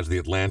both sides of the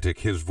Atlantic.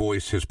 His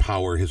voice, his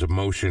power, his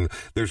emotion.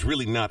 There's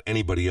really not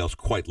anybody else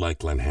quite like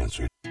Glenn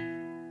Hansard.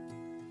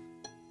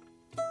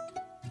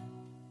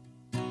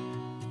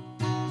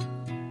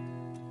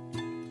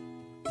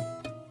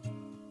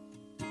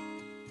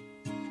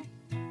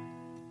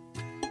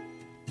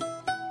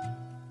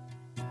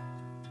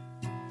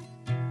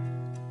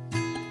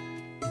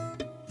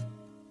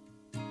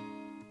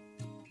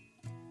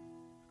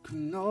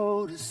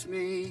 Notice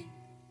me,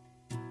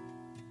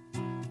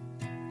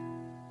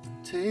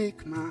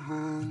 take my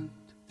hand.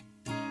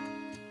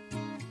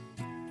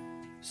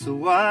 So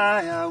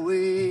why are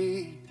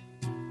we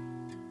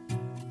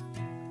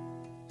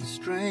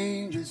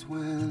strangers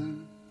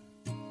when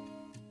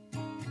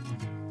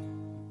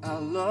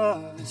our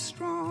love is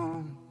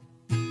strong?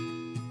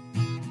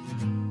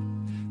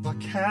 Why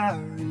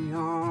carry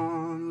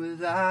on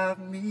without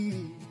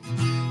me?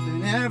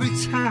 And every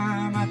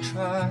time I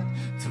try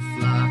to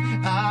fly,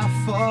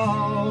 I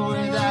fall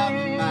without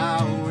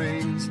my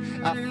wings.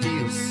 I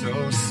feel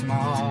so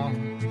small.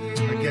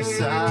 I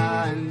guess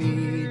I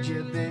need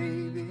you,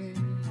 baby.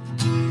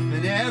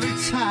 And every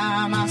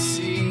time I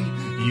see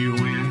you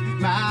in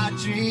my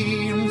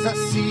dreams, I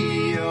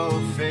see your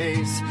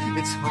face.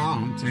 It's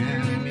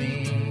haunting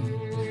me.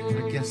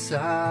 I guess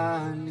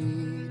I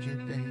need you,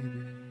 baby.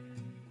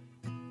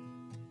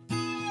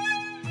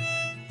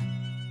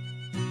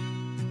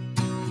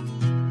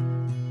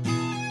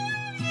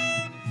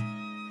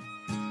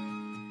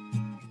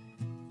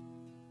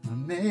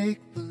 Make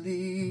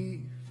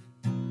believe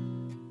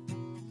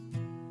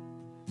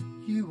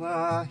you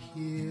are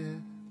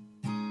here.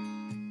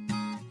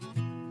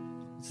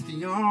 It's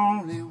the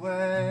only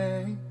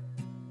way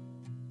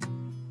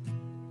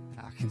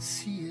I can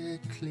see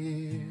it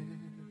clear.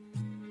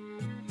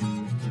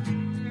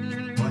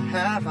 What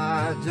have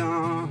I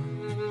done?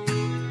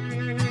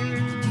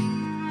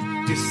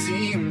 You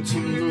seem to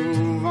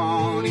move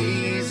on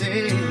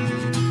easy,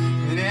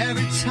 and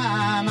every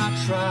time I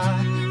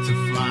try to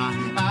fly,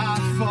 I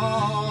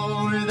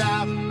fall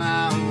without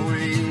my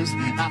wings.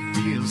 I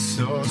feel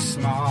so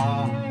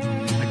small.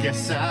 I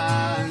guess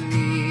I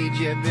need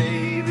you,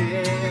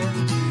 baby.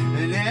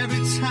 And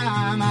every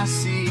time I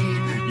see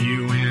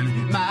you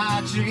in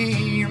my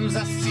dreams,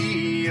 I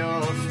see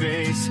your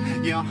face.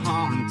 You're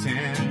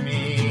haunting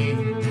me.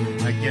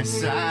 I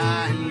guess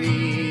I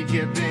need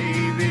you,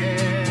 baby.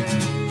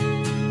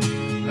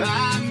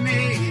 I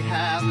may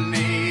have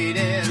made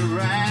it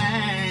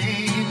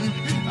rain.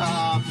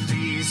 Oh,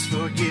 please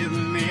forgive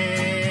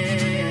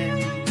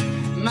me.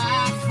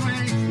 My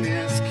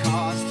frankness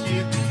caused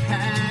you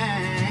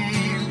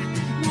pain.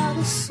 Now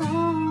the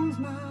song's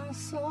my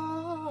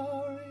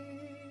sorry.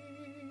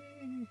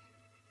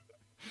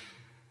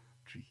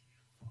 3,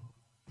 4.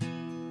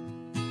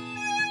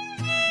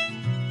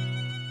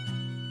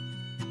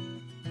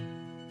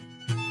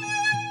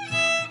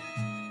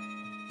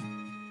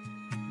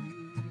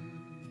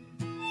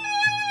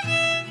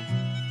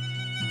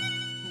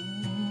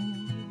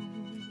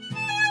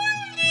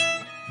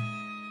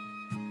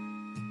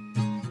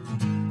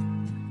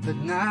 At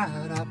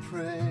night I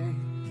pray,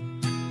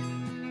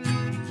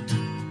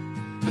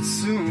 but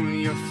soon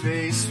your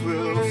face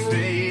will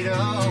fade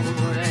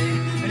away.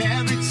 And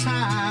every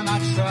time I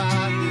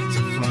try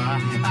to fly,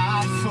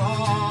 I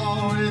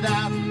fall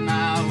without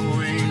my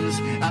wings.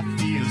 I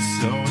feel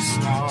so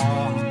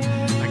small.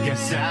 I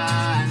guess I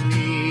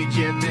need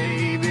you,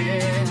 baby.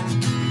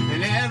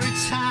 And every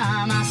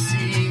time I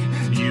see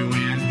you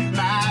in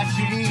my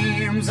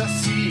dreams, I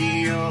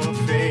see your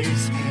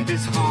face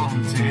is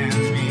haunting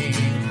me.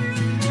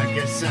 I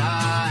guess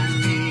I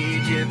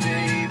need you,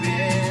 baby.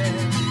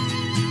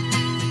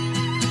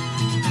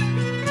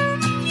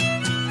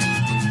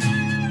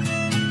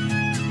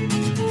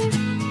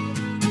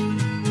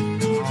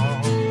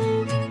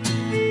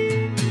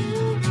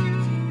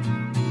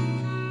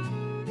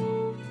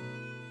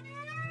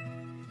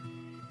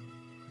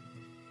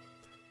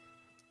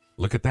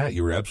 Look at that.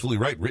 You were absolutely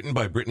right. Written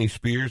by Britney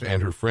Spears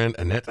and her friend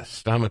Annette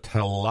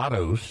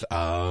Stamatelatos,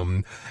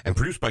 and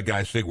produced by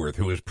Guy Sigworth,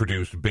 who has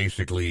produced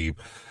basically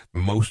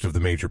most of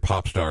the major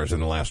pop stars in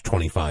the last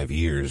 25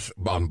 years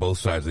on both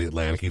sides of the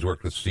Atlantic. He's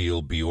worked with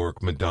Seal,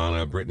 Bjork,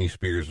 Madonna, Britney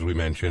Spears, as we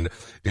mentioned,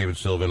 David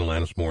Sylvian,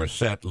 Alanis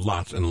Morissette,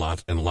 lots and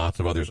lots and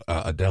lots of others.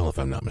 Adele, if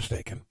I'm not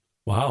mistaken.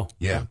 Wow.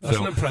 Yeah. That's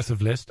an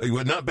impressive list.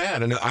 Not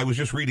bad. And I was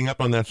just reading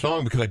up on that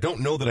song because I don't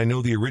know that I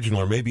know the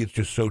original, or maybe it's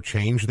just so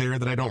changed there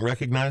that I don't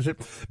recognize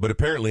it. But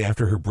apparently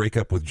after her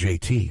breakup with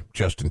JT,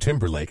 Justin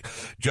Timberlake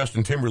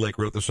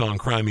wrote the song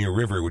Cry Me a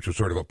River, which was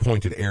sort of a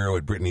pointed arrow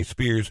at Britney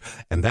Spears.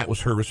 And that was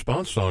her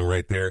response song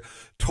right there,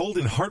 told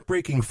in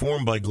heartbreaking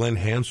form by Glenn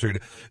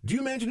Hansard. Do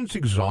you imagine it's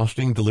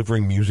exhausting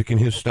delivering music in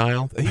his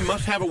style? He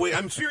must have a way.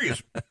 I'm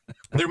serious.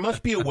 There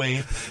must be a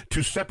way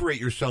to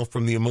separate yourself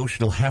from the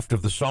emotional heft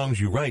of the songs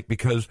you write,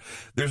 because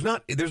there's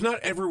not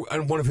ever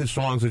one of his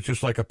songs that's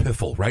just like a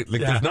piffle, right?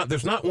 Like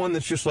there's not one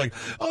that's just like,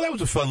 oh, that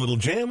was a fun little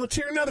jam. Let's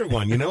hear another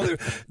one. You know,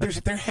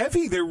 they're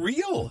heavy, they're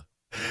real.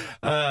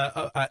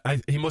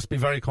 He must be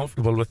very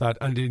comfortable with that.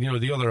 And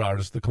the other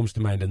artist that comes to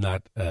mind in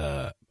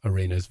that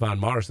arena is Van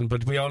Morrison,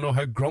 but we all know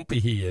how grumpy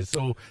he is,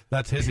 so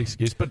that's his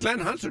excuse. But Glenn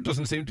Hansard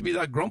doesn't seem to be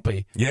that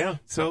grumpy. Yeah.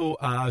 So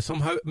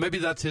somehow maybe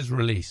that's his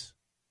release.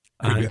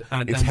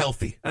 And it's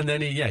healthy. And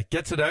then he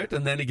gets it out,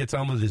 and then he gets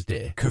on with his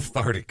day.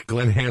 Cathartic.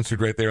 Glenn Hansard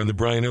right there on The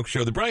Brian Oak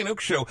Show. The Brian Oak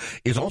Show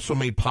is also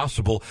made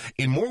possible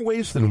in more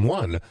ways than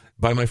one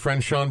by my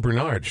friend Sean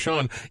Bernard.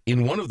 Sean,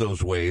 in one of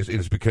those ways, it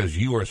is because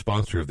you are a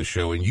sponsor of the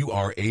show, and you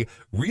are a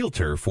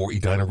realtor for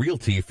Edina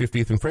Realty,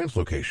 50th and France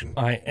location.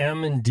 I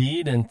am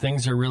indeed, and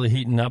things are really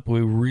heating up.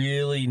 We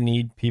really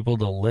need people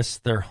to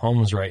list their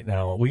homes right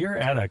now. We are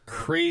at a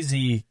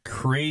crazy,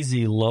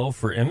 crazy low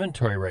for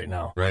inventory right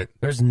now. Right.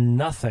 There's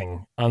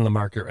nothing on the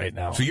market right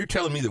now. So you're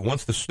telling me that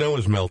once the snow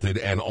is melted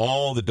and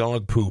all the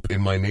dog poop in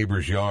my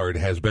neighbor's yard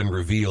has been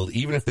revealed,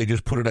 even if they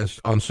just put it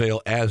on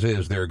sale as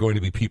is, there are going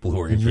to be people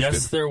who are interested?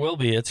 Yes, there will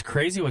be. It's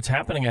crazy what's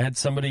happening. I had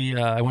somebody,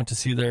 I went to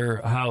see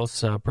their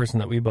house, a person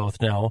that we both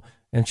know,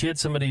 and she had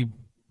somebody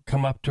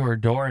come up to her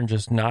door and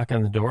just knock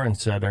on the door and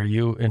said, "Are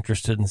you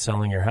interested in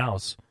selling your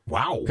house?"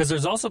 Wow. Because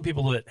there's also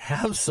people that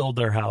have sold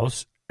their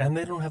house and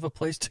they don't have a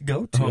place to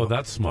go to. Oh,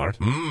 that's smart.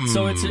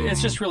 So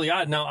it's just really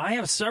odd. Now, I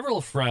have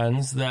several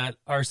friends that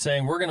are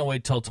saying we're going to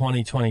wait till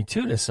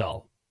 2022 to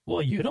sell.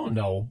 Well, you don't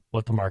know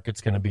what the market's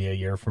going to be a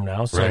year from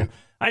now. So right.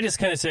 I just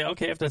kind of say,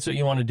 okay, if that's what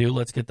you want to do,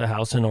 let's get the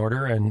house in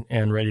order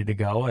and ready to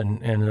go,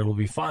 and it'll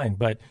be fine.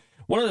 But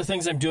one of the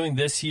things I'm doing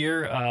this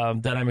year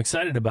that I'm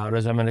excited about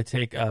is I'm going to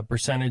take a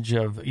percentage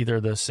of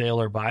either the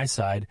sale or buy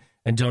side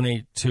and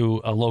donate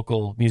to a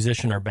local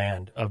musician or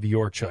band of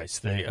your choice,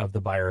 of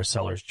the buyer or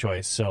seller's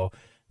choice. So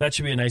that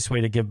should be a nice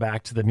way to give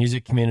back to the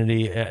music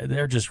community.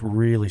 They're just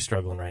really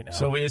struggling right now.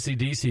 So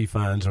AC/DC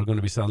fans are going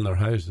to be selling their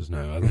houses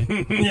now, are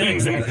they? Yeah,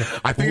 exactly.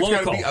 I think it's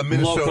got to be a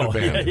Minnesota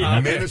band. Yeah.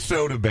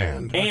 Minnesota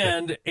band.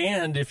 And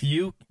if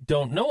you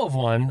don't know of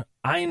one,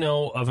 I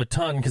know of a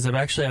ton, because I've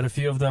actually had a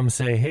few of them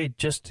say, hey,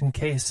 just in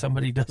case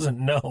somebody doesn't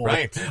know,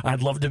 right.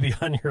 I'd love to be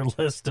on your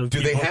list of Do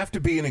people. they have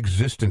to be an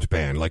existent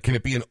band? Like, can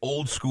it be an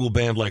old school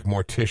band like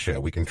Morticia?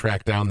 We can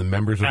track down the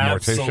members of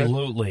Morticia?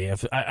 Absolutely.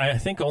 I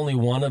think only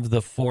one of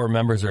the four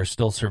members are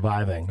still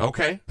surviving.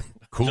 Okay.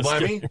 Cool by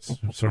me.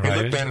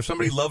 Hey, look, man, if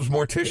somebody loves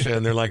Morticia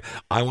and they're like,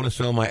 I want to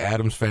sell my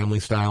Addams Family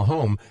style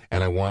home,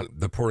 and I want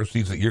the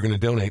proceeds that you're going to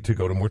donate to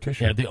go to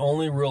Morticia. Yeah, the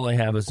only rule I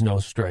have is no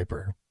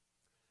Striper.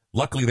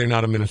 Luckily, they're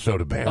not a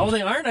Minnesota band. Oh,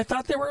 they aren't? I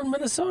thought they were in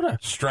Minnesota.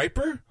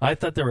 Striper? I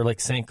thought they were like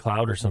St.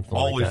 Cloud or something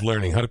like that. Always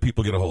learning. How do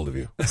people get a hold of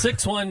you?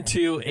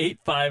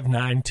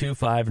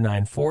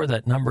 612-859-2594.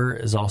 That number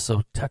is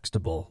also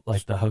textable,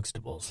 like the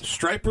Huxtables.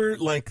 Striper,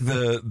 like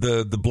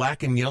the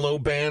black and yellow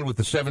band with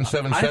the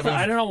 777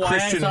 I don't know why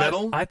Christian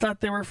metal? I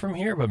thought they were from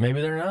here, but maybe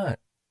they're not.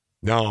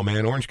 No,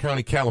 man, Orange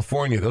County,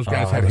 California. Those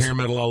guys had hair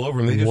metal all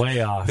over them.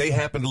 Way off. They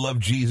happen to love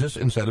Jesus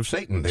instead of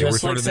Satan. They Just were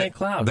sort like of St.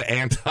 Cloud. the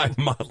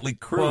anti-Motley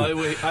Crue.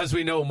 Well, as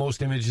we know,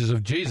 most images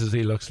of Jesus,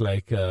 he looks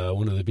like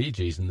one of the Bee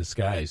Gees in the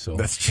sky. So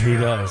that's true. He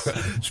does.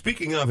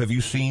 Speaking of, have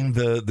you seen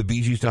the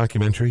Bee Gees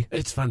documentary?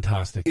 It's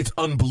fantastic. It's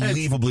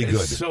unbelievably good.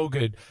 It's so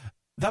good.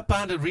 That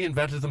band had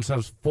reinvented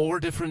themselves 4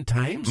 different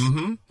times.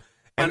 Mm-hmm.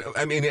 And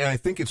I mean, I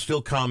think it's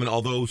still common,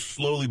 although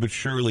slowly but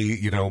surely,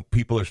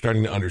 people are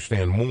starting to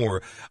understand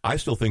more. I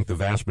still think the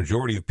vast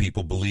majority of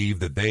people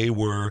believe that they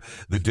were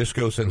the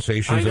disco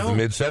sensations of the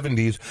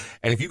mid-'70s.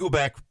 And if you go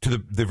back to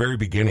the very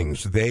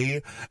beginnings,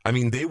 they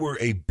were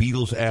a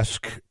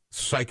Beatles-esque,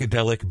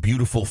 psychedelic,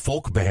 beautiful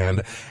folk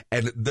band.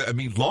 And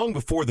long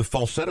before the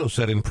falsetto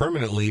set in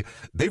permanently,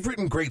 they've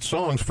written great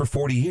songs for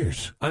 40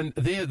 years. And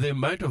the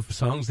amount of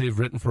songs they've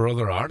written for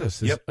other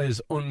artists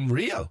is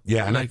unreal.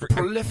 Yeah, and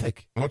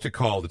prolific. What's it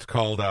called? It's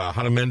called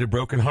How to Mend a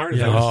Broken Heart. Is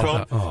that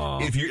what it's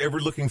called? If you're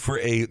ever looking for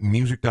a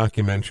music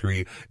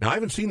documentary, now I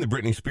haven't seen the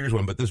Britney Spears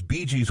one, but this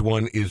Bee Gees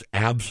one is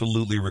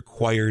absolutely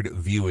required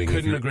viewing.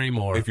 Couldn't agree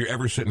more. If you're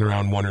ever sitting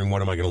around wondering,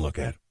 what am I going to look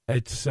at?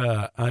 It's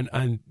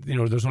and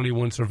there's only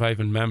one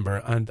surviving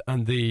member, and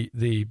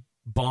the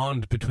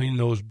bond between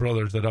those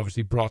brothers that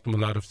obviously brought them a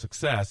lot of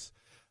success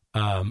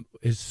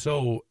it's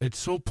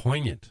so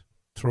poignant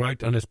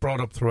throughout, and it's brought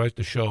up throughout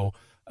the show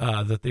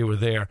that they were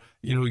there.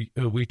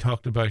 We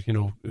talked about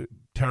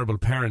terrible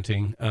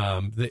parenting.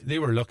 They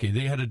were lucky;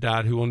 they had a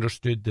dad who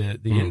understood the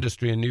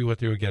industry and knew what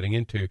they were getting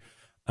into.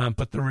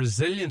 But the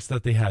resilience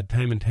that they had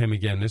time and time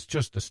again is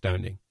just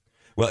astounding.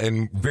 Well,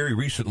 and very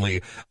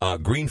recently,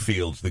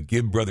 Greenfields, the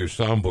Gibb Brothers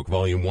Songbook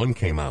Volume 1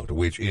 came out,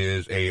 which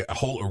is a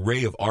whole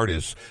array of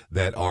artists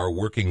that are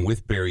working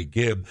with Barry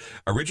Gibb.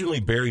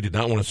 Originally, Barry did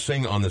not want to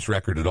sing on this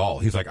record at all.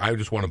 He's like, I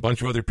just want a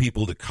bunch of other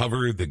people to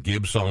cover the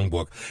Gibb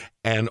Songbook.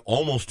 And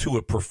almost to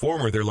a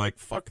performer, they're like,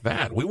 fuck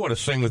that. We want to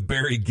sing with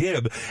Barry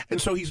Gibb.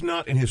 And so he's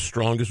not in his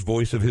strongest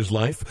voice of his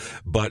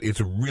life, but it's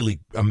a really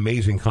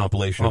amazing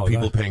compilation of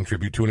people paying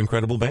tribute to an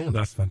incredible band.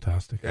 That's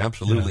fantastic.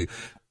 Absolutely.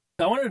 Yeah.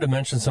 I wanted to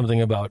mention something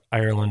about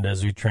Ireland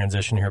as we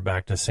transition here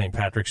back to St.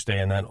 Patrick's Day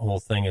and that whole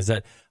thing, is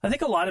that I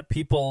think a lot of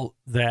people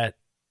that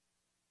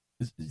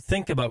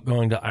think about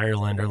going to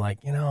Ireland are like,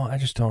 I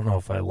just don't know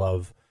if I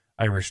love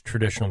Irish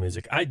traditional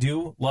music. I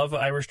do love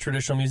Irish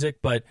traditional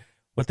music, but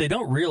what they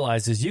don't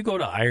realize is you go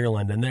to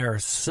Ireland and there are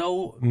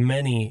so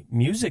many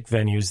music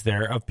venues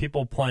there of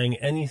people playing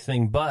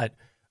anything but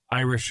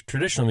Irish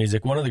traditional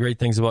music. One of the great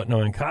things about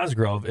knowing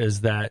Cosgrove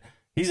is that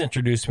he's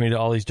introduced me to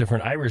all these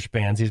different Irish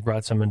bands. He's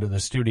brought some into the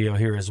studio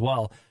here as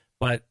well.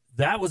 But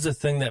that was the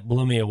thing that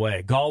blew me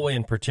away. Galway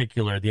in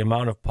particular, the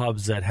amount of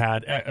pubs that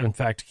had, in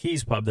fact,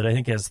 Keys Pub that I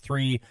think has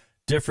 3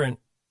 different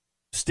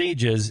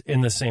stages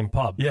in the same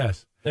pub.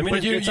 Yes. I mean,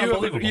 it's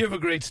unbelievable. You have a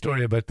great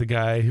story about the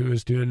guy who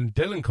was doing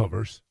Dylan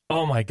covers.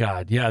 Oh my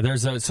God. Yeah.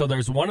 There's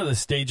one of the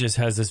stages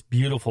has this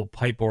beautiful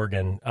pipe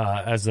organ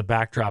as the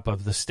backdrop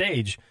of the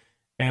stage.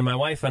 And my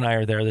wife and I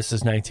are there. This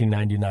is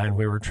 1999.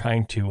 We were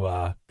trying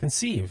to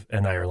conceive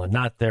in Ireland,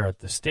 not there at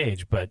the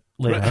stage, but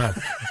later on.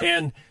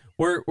 And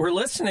we're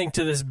listening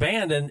to this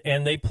band,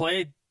 and they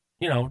played,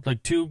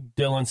 like 2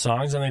 Dylan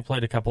songs, and they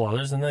played a couple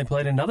others, and they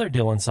played another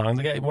Dylan song.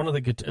 The guy, one of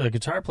the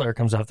guitar player,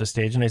 comes off the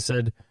stage, and I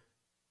said,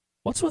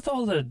 "What's with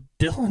all the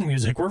Dylan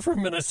music? We're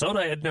from Minnesota.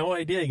 I had no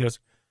idea." He goes,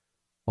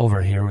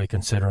 "Over here, we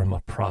consider him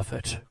a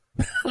prophet."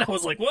 And I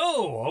was like,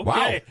 "Whoa, okay."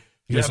 Wow.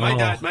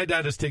 Yeah, my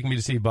dad has taken me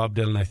to see Bob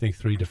Dylan, I think,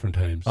 3 different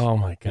times. Oh,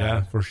 my God.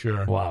 Yeah, for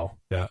sure. Wow.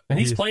 Yeah. And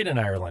he's played in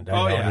Ireland.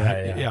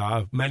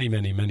 Yeah, many,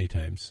 many, many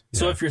times.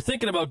 So if you're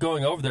thinking about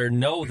going over there,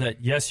 know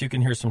that, yes, you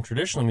can hear some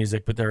traditional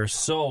music, but there are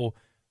so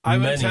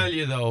many. I will tell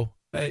you, though,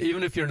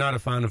 even if you're not a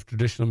fan of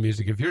traditional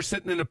music, if you're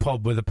sitting in a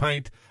pub with a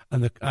pint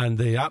and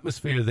the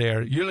atmosphere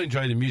there, you'll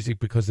enjoy the music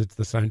because it's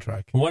the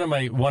soundtrack. One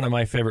of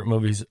my favorite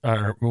movies,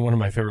 or one of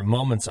my favorite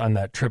moments on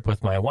that trip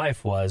with my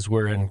wife was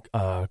we're in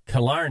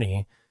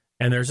Killarney,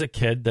 and there's a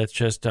kid that's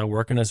just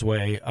working his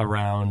way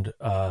around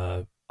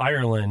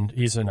Ireland.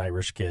 He's an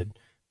Irish kid,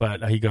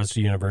 but he goes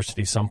to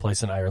university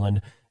someplace in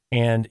Ireland,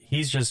 and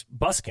he's just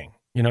busking.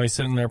 He's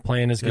sitting there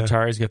playing his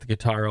guitar. He's got the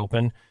guitar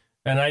open.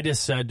 And I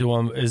just said to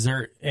him, "Is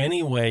there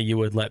any way you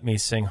would let me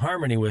sing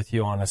harmony with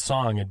you on a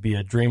song? It'd be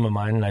a dream of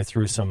mine." And I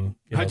threw some...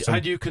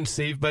 Had you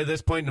conceived by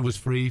this point and it was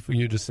free for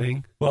you to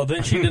sing? Well,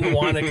 then she didn't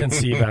want to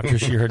conceive after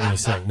she heard me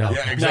sing. No.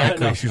 Yeah,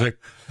 exactly. No. She's like,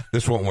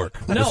 this won't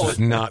work. No. This is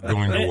not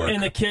going to work.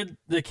 And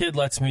the kid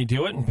lets me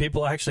do it, and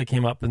people actually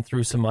came up and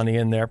threw some money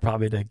in there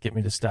probably to get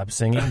me to stop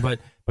singing.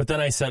 But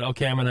then I said,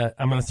 okay, I'm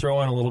gonna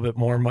throw in a little bit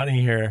more money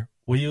here.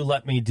 Will you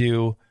let me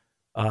do...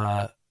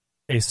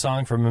 a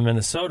song from a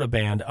Minnesota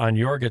band on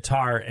your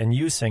guitar and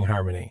you sing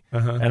harmony?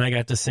 And I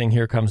got to sing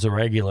Here Comes a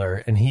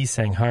Regular, and he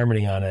sang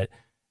harmony on it.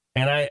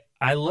 And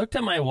I looked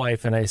at my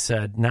wife and I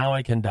said, now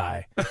I can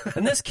die.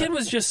 And this kid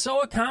was just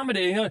so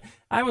accommodating.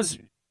 I was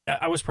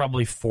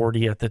probably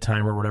 40 at the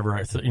time or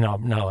whatever.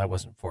 No, I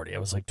wasn't 40. I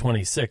was like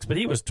 26, but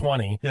he was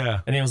 20.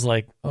 Yeah. And he was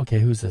like, okay,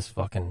 who's this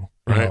fucking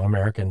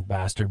American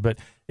bastard? But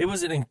it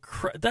was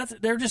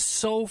they're just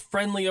so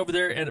friendly over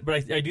there.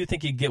 But I do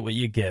think you get what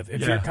you give.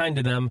 If you're kind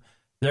to them,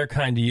 they're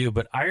kind to you.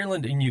 But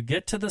Ireland, and you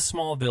get to the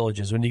small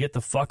villages, when you get the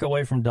fuck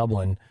away from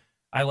Dublin,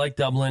 I like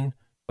Dublin,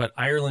 but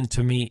Ireland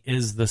to me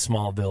is the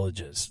small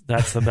villages.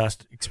 That's the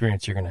best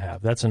experience you're going to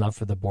have. That's enough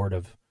for the Board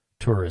of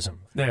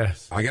Tourism.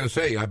 Yes. I got to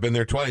say, I've been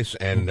there twice,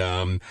 and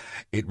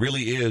it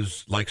really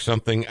is like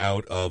something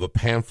out of a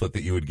pamphlet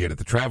that you would get at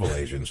the travel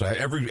agents.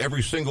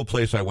 Every single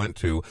place I went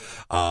to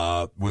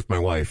with my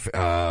wife,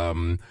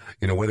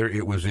 whether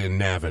it was in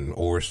Navan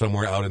or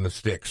somewhere out in the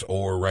sticks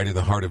or right in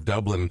the heart of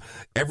Dublin,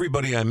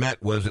 everybody I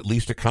met was at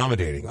least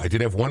accommodating. I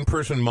did have one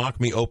person mock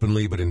me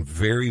openly, but in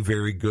very,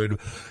 very good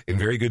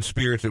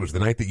spirits. It was the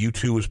night that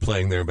U2 was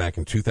playing there back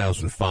in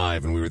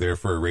 2005, and we were there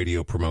for a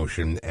radio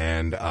promotion,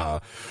 and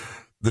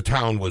the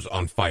town was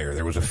on fire.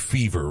 There was a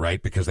fever,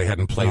 right? Because they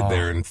hadn't played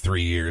there in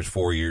 3 years,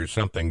 4 years,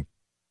 something.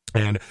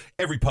 And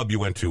every pub you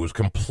went to was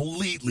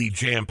completely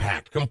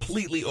jam-packed,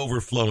 completely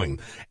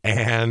overflowing.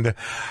 And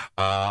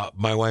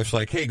my wife's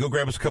like, hey, go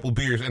grab us a couple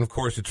beers. And, of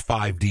course, it's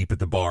 5 deep at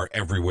the bar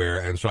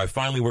everywhere. And so I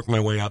finally worked my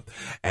way up,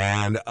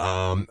 and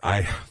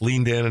I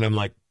leaned in, and I'm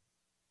like,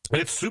 and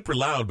it's super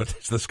loud, but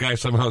this guy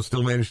somehow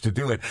still managed to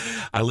do it.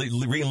 I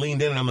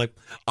leaned in, and I'm like,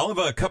 I'll have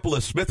a couple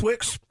of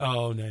Smithwicks.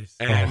 Oh, nice.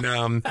 And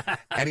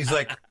and he's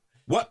like,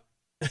 what?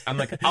 I'm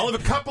like, I'll have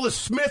a couple of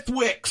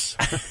Smithwicks.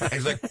 And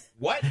he's like,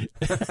 what?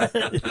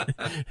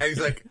 And he's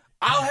like,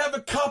 I'll have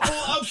a couple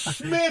of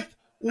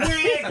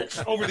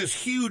Smithwicks over this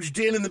huge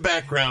din in the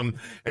background.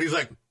 And he's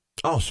like,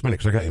 oh,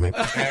 Smittix, I got you, man.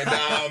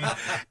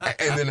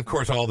 And then, of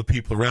course, all the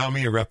people around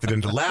me erupted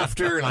into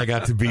laughter, and I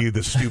got to be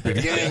the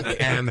stupid yank.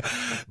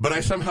 But I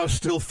somehow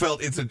still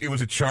felt it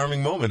was a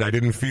charming moment. I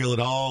didn't feel at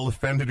all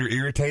offended or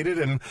irritated.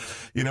 And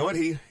you know what?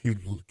 He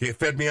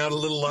fed me out a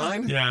little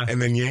line,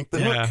 and then yanked the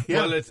hook.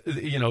 Yeah. Well, it's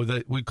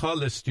we call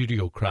this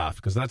studio craft,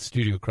 because that's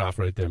studio craft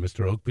right there,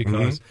 Mr. Oak.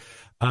 Because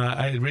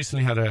I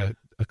recently had a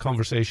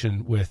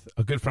conversation with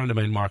a good friend of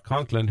mine, Mark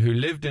Conklin, who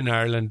lived in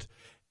Ireland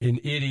in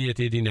 88,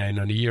 89,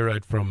 and a year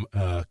out from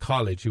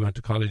college. He went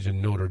to college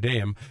in Notre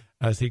Dame,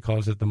 as he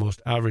calls it, the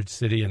most average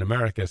city in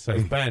America,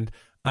 South Bend.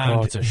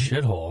 And it's a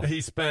shithole.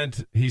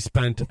 He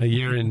spent a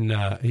year in,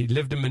 he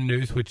lived in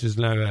Maynooth, which is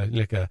now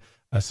like a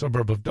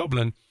suburb of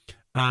Dublin.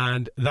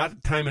 And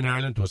that time in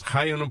Ireland was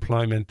high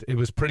unemployment. It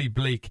was pretty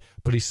bleak,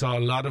 but he saw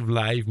a lot of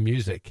live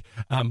music.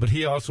 But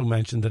he also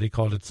mentioned that he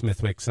called it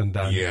Smithwicks and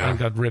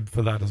got ribbed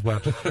for that as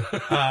well.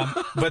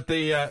 But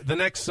the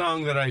next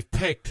song that I've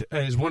picked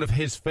is one of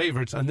his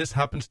favorites, and this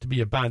happens to be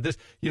a band. This,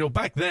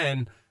 back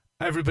then,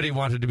 everybody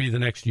wanted to be the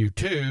next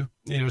U2.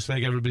 It's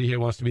like everybody here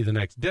wants to be the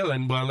next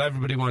Dylan. Well,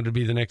 everybody wanted to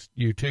be the next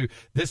U2.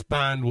 This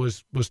band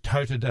was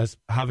touted as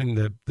having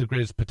the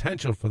greatest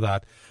potential for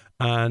that.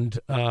 And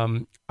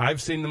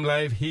I've seen them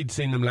live, he'd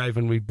seen them live,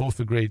 and we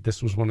both agreed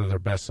this was one of their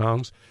best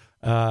songs.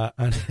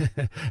 And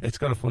it's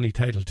got a funny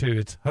title too.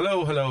 It's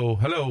Hello, Hello,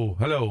 Hello,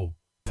 Hello,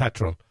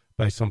 Petrol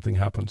by Something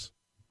Happens.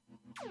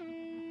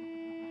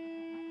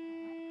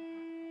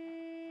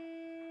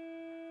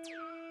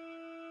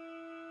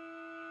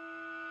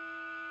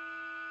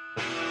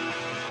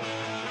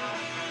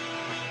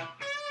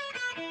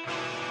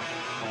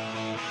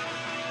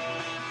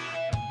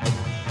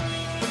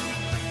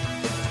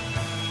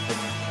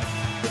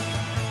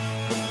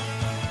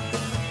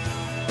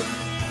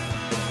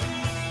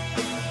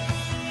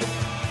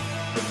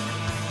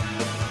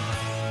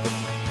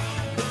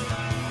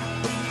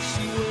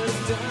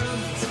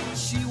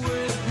 She wears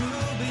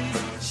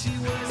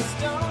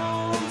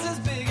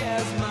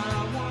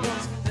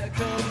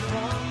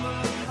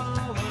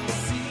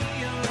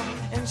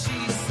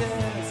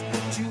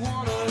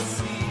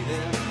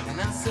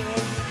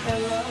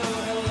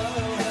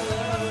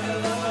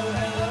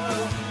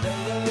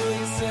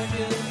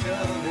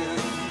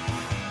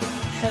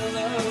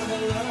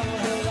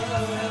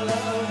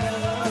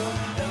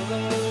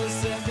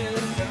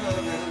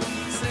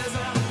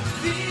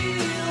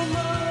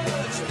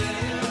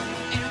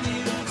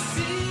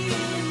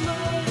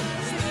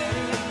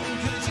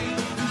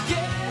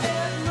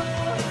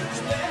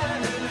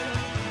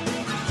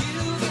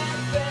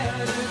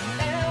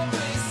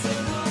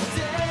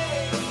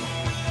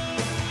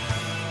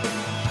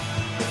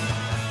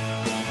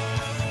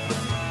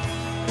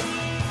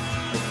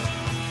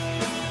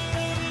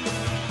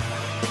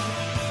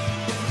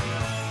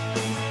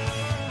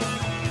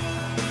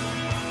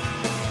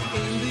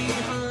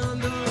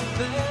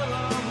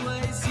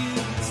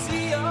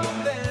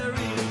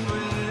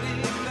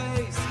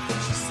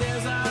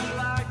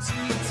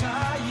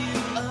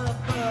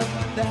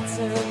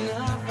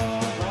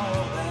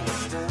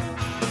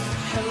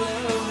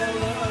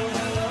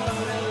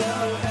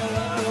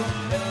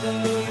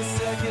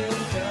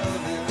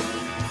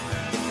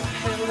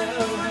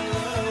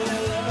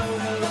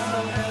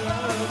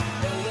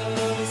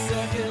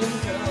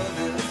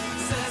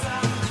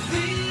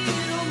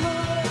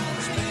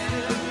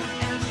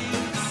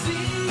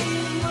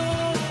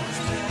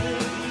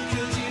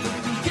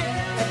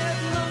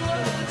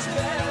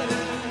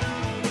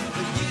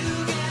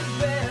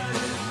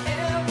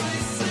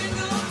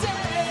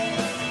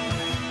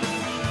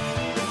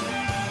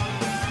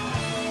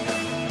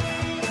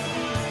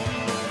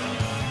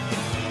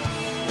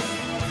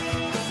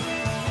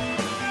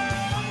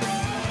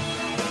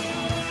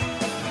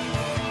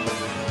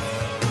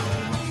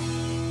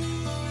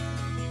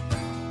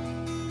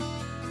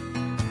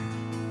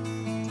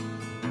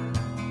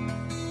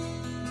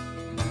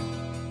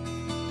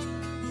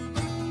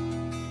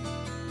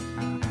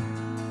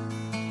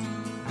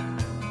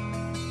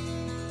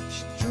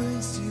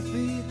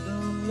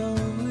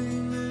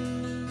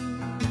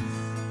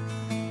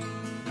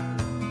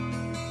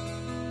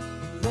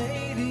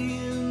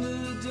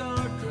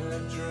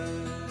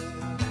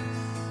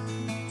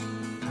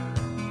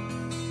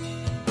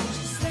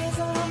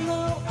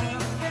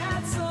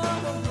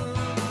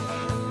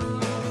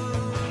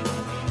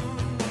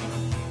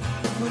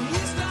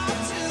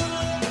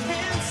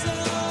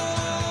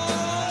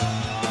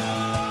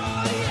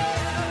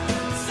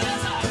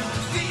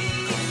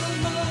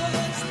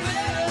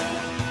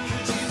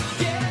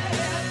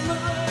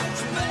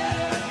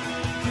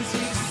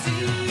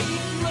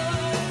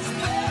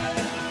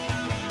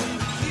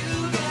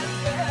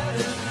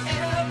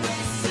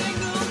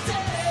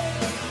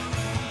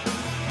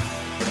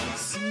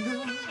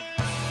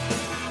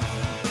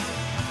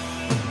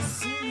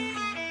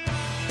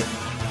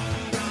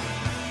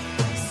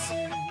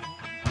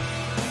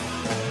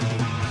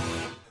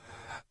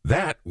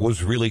That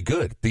was really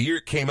good. The year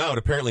it came out,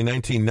 apparently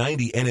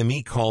 1990,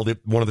 NME called it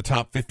one of the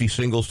top 50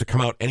 singles to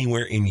come out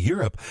anywhere in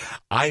Europe.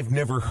 I've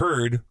never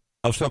heard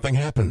of Something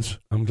Happens.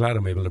 I'm glad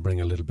I'm able to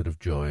bring a little bit of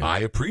joy. I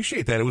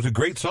appreciate that. It was a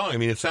great song. I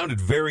mean, it sounded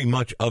very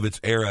much of its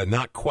era.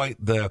 Not quite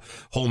the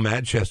whole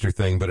Manchester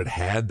thing, but it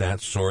had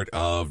that sort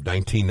of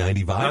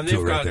 1990 vibe and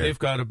to it right there. They've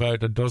got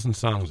about a dozen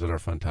songs that are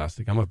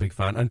fantastic. I'm a big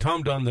fan. And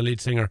Tom Dunn, the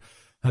lead singer,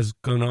 has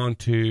gone on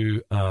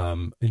to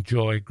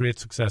enjoy great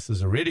success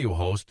as a radio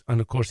host. And,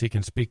 of course, he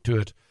can speak to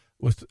it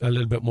with a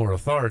little bit more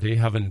authority,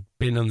 having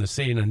been on the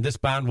scene. And this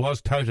band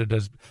was touted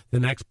as the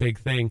next big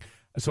thing.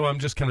 So I'm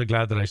just kind of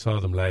glad that I saw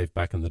them live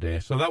back in the day.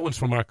 So that one's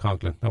for Mark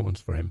Conklin. That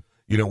one's for him.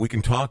 You know, we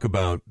can talk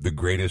about the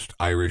greatest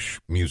Irish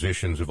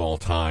musicians of all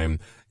time,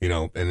 you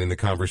know, and in the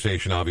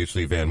conversation,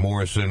 obviously, Van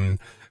Morrison,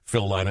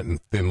 Phil Lynott,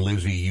 and Thin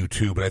Lizzy,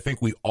 U2, but I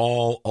think we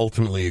all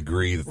ultimately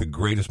agree that the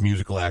greatest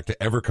musical act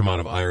to ever come out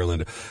of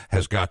Ireland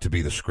has got to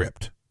be The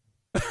Script.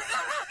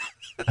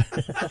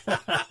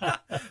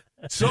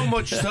 So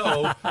much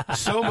so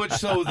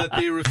that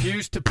they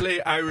refuse to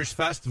play Irish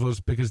festivals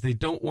because they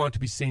don't want to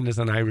be seen as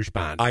an Irish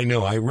band. I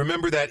know. I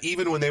remember that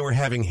even when they were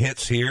having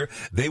hits here,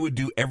 they would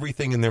do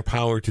everything in their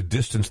power to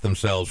distance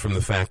themselves from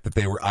the fact that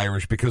they were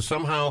Irish because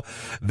somehow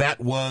that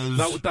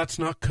was... That's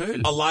not cool.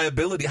 A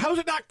liability. How is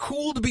it not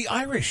cool to be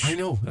Irish? I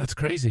know. That's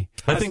crazy.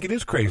 I think it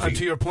is crazy. And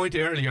to your point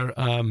earlier,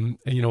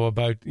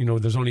 about,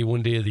 there's only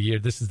one day of the year.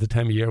 This is the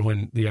time of year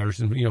when the Irish,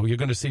 you're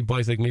going to see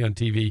boys like me on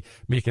TV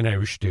making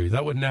Irish stew.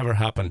 That would never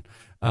happen.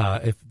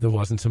 If there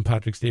wasn't St.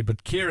 Patrick's Day.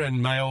 But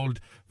Kieran, my old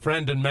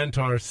friend and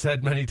mentor,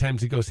 said many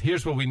times, he goes,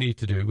 here's what we need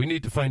to do. We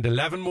need to find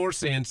 11 more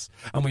saints,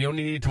 and we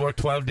only need to work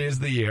 12 days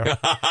of the year.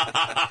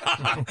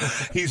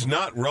 He's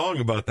not wrong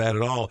about that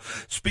at all.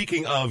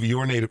 Speaking of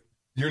your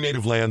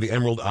native land, the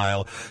Emerald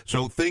Isle,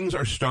 so things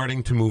are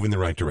starting to move in the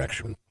right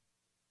direction.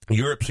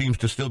 Europe seems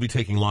to still be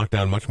taking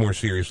lockdown much more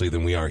seriously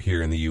than we are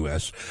here in the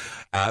U.S.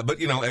 But,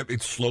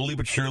 it's slowly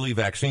but surely.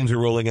 Vaccines are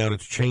rolling out.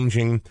 It's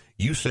changing.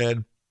 You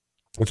said...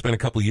 It's been a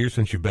couple of years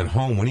since you've been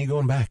home. When are you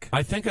going back?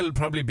 I think it'll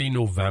probably be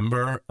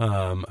November.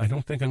 I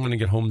don't think I'm going to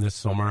get home this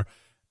summer,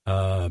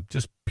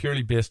 just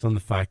purely based on the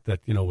fact that,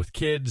 with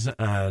kids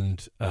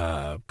and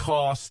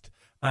cost.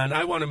 And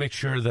I want to make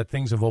sure that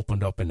things have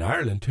opened up in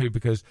Ireland, too,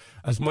 because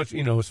as much,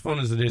 as fun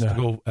as it is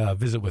to go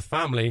visit with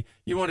family,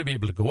 you want to be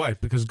able to go out,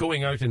 because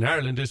going out in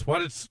Ireland is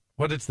what it's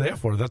there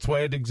for. That's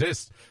why it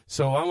exists.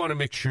 So I want to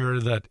make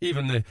sure that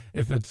even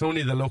if it's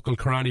only the local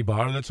Karani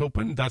bar that's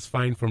open, that's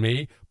fine for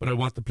me. But I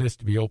want the place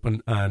to be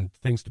open and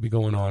things to be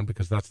going on,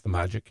 because that's the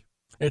magic.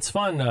 It's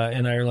fun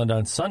in Ireland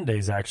on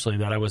Sundays, actually,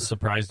 that I was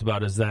surprised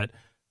about, is that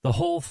the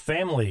whole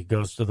family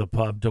goes to the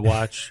pub to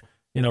watch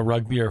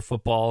rugby or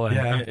football.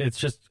 And it's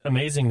just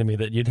amazing to me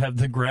that you'd have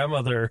the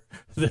grandmother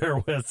there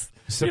with...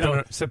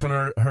 Sipping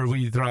her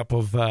wee drop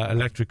of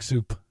electric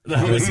soup.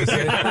 That was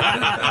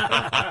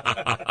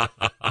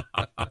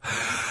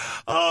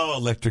Oh,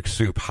 electric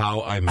soup!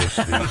 How I miss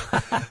these.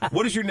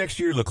 What does your next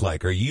year look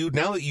like? Are you,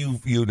 now that you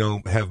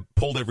have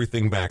pulled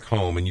everything back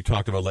home, and you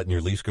talked about letting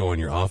your lease go in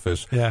your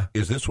office? Yeah.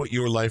 Is this what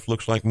your life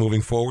looks like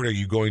moving forward? Are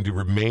you going to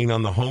remain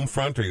on the home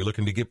front? Are you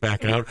looking to get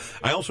back out?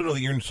 I also know that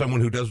you're someone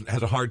who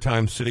has a hard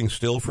time sitting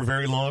still for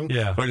very long.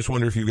 Yeah. So I just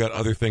wonder if you've got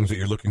other things that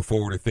you're looking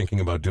forward to thinking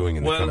about doing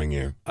in the coming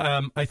year.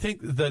 I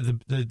think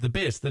the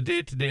base, the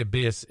day-to-day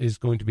base, is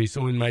going to be,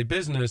 so in my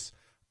business.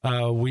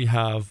 We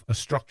have a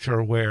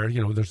structure where,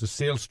 there's a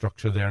sales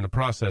structure there in the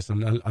process,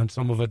 and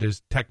some of it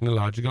is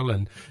technological,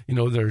 and,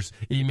 there's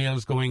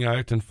emails going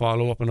out and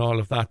follow-up and all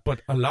of that.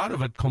 But a lot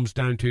of it comes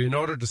down to, in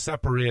order to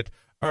separate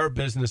our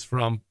business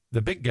from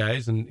the big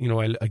guys, and,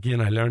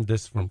 I learned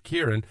this from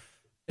Kieran,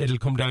 it'll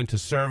come down to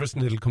service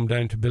and it'll come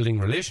down to building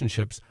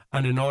relationships.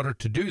 And in order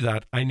to do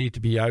that, I need to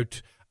be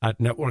out at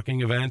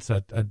networking events,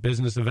 at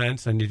business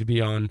events. I need to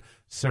be on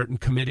certain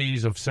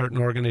committees of certain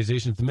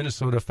organizations. The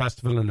Minnesota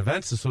Festival and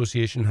Events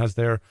Association has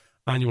their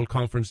annual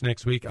conference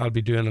next week. I'll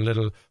be doing a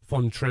little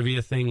fun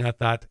trivia thing at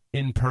that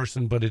in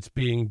person, but it's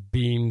being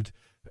beamed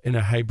in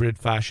a hybrid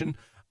fashion.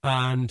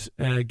 And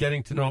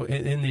getting to know,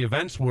 in the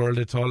events world,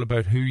 it's all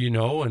about who you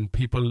know, and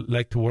people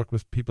like to work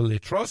with people they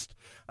trust.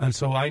 And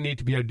so I need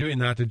to be out doing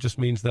that. It just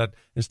means that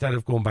instead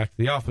of going back to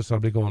the office, I'll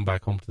be going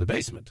back home to the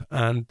basement.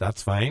 And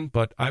that's fine,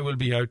 but I will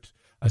be out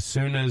as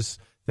soon as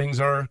things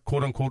are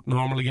quote-unquote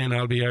normal again.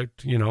 I'll be out,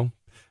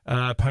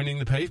 pounding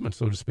the pavement,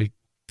 so to speak.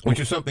 Which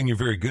is something you're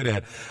very good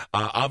at.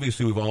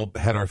 Obviously, we've all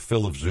had our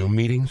fill of Zoom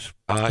meetings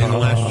in the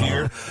last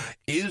year.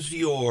 Because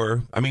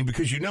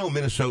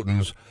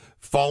Minnesotans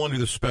fall under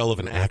the spell of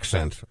an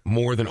accent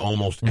more than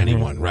almost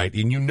anyone, right?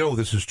 And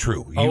this is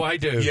true. I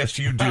do. Yes,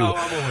 you do. Oh,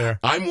 I'm aware.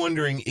 I'm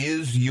wondering,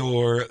 is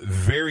your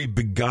very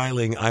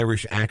beguiling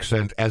Irish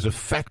accent as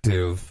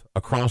effective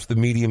across the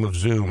medium of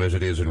Zoom as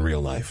it is in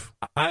real life?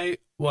 I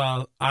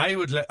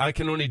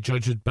can only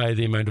judge it by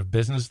the amount of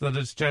business that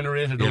it's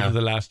generated over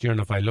the last year.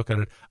 And if I look at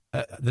it,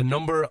 the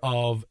number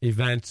of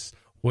events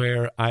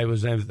where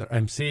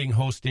I'm seeing,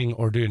 hosting,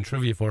 or doing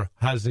trivia for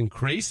has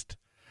increased.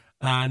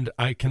 And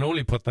I can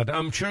only put that.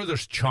 I'm sure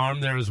there's charm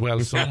there as well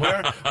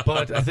somewhere,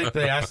 but I think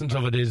the essence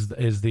of it is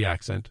the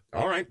accent.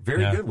 All right,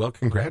 very good. Well,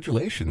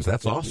 congratulations.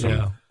 That's awesome.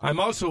 Yeah. I'm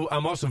also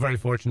very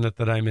fortunate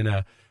that I'm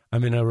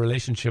in a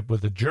relationship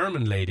with a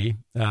German lady,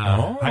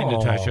 hi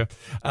Natasha,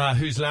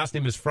 whose last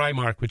name is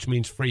Freimark, which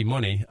means free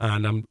money,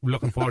 and I'm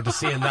looking forward to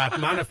seeing that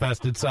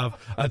manifest itself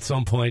at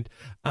some point.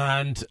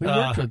 And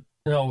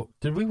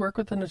did we work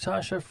with the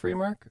Natasha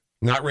Freimark?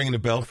 Not ringing a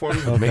bell for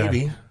me, Okay.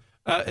 maybe.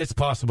 It's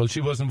possible. She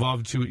was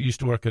involved. She used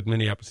to work at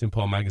Minneapolis St.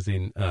 Paul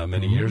magazine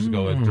many years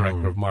ago as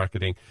director of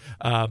marketing,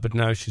 but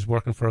now she's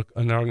working for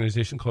an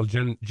organization called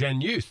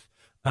Gen Youth.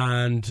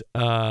 And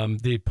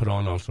they put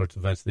on all sorts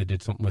of events. They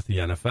did something with the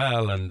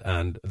NFL,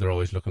 and they're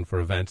always looking for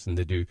events, and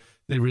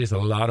they raise a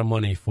lot of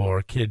money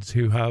for kids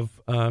who have,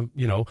 and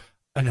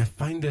I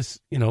find this,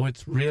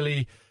 it's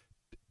really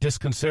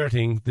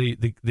disconcerting,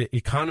 the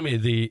economy,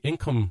 the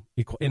income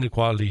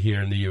inequality here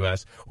in the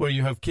US, where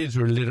you have kids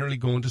who are literally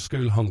going to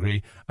school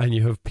hungry, and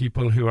you have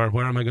people who are,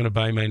 where am I going to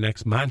buy my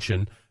next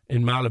mansion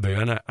in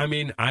Malibu?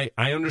 And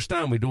I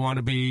understand we don't want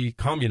to be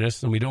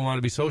communists and we don't want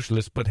to be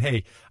socialists, but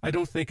hey, I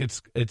don't think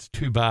it's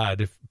too bad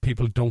if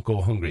people don't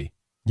go hungry.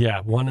 Yeah,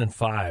 1 in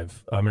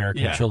 5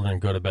 American children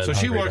go to bed So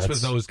hungry. she works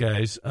That's with those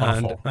guys,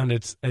 awful. and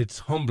it's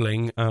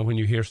humbling when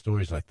you hear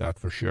stories like that,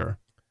 for sure.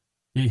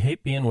 You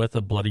hate being with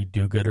a bloody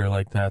do-gooder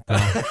like that,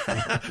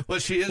 though. Well,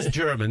 she is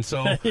German,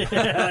 so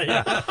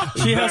yeah.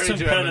 She has Very some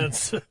German.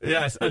 penance.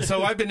 Yes, and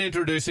so I've been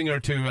introducing her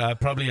to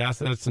probably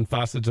assets and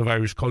facets of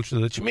Irish culture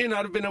that she may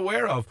not have been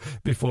aware of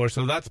before,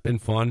 so that's been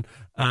fun.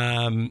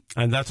 And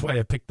that's why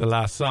I picked the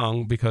last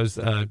song, because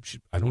I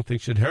don't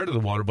think she'd heard of the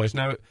Waterboys.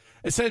 Now,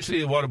 essentially,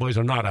 the Waterboys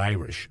are not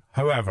Irish,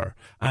 however,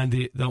 and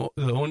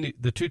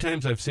the 2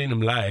 times I've seen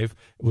them live,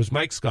 it was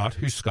Mike Scott,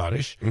 who's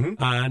Scottish,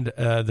 and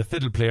the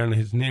fiddle player, and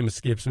his name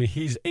escapes me,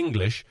 he's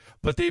English,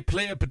 but they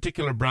play a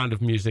particular brand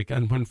of music,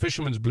 and when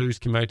Fisherman's Blues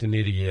came out in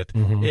 '88,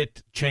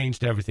 it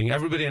changed everything.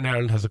 Everybody in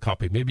Ireland has a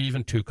copy, maybe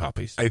even 2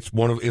 copies.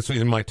 It's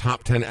in my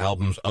top 10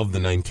 albums of the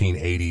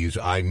 1980s.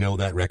 I know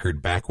that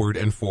record backward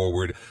and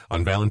forward.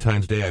 On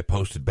Valentine's Day, I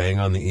posted "Bang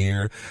on the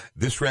Ear."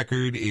 This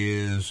record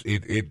is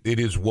it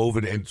is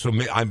woven, and so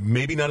I'm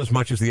maybe not as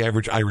much as the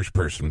average Irish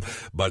person,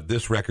 but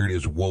this record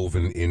is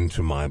woven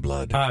into my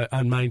blood.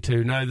 And mine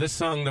too. Now, this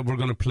song that we're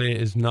going to play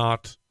is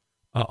not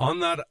on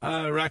that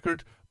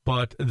record,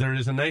 but there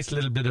is a nice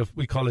little bit of,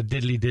 we call it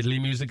diddly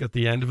diddly music at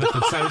the end of it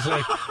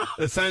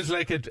that sounds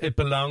like it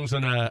belongs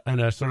on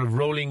a sort of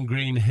Rolling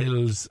Green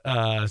Hills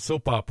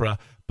soap opera.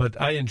 But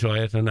I enjoy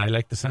it, and I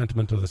like the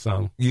sentiment of the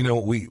song.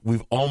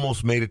 We've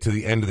almost made it to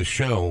the end of the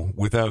show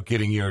without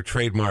getting your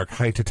trademark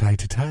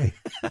hi-ta-tai-ta-tai.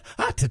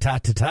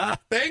 Ha-ta-ta-ta-ta.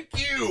 Thank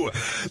you.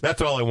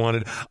 That's all I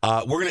wanted.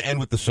 We're going to end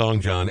with the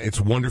song, John.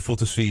 It's wonderful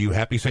to see you.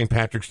 Happy St.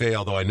 Patrick's Day,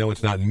 although I know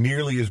it's not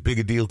nearly as big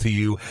a deal to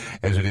you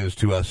as it is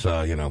to us,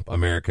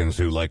 Americans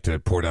who like to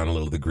pour down a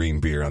little of the green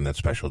beer on that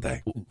special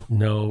day.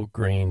 No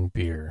green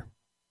beer.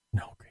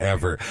 No green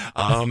Ever.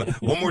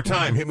 One more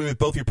time, hit me with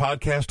both your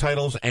podcast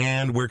titles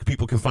and where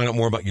people can find out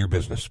more about your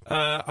business.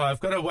 I've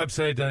got a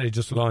website that I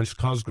just launched,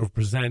 Cosgrove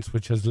Presents,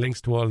 which has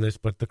links to all this,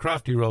 but the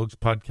Crafty Rogues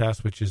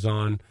podcast, which is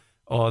on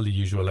all the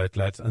usual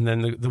outlets, and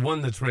then the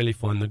one that's really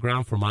fun, the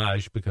Grand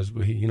Fromage, because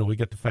we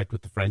get to fight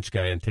with the French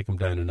guy and take him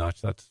down a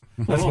notch. That's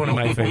one of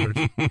my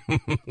favorites.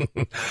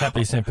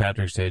 Happy St.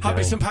 Patrick's Day, Jimmy.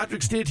 Happy St.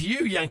 Patrick's Day to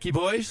you, Yankee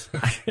boys.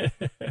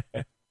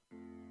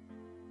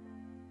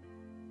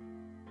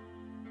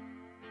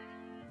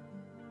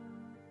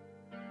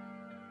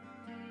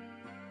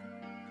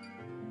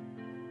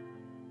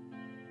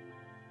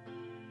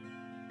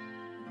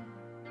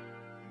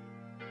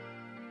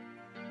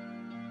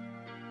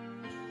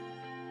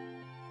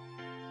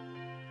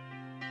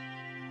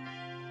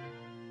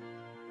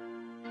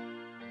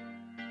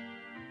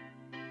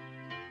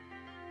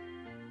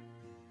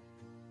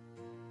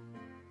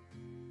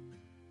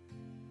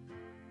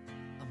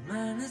 A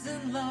man is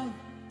in love.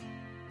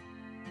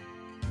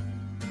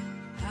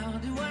 How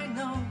do I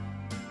know?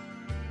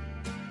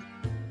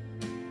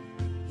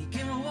 He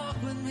came and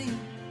walked with me,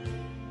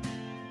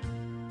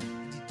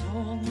 and he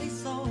told me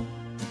so.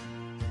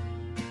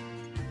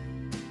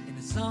 In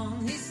a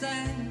song he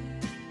sang,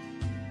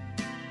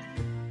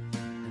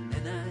 and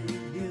then I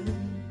knew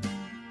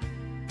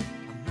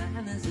a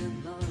man is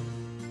in love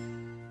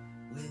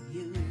with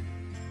you.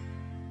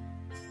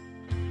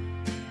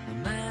 A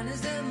man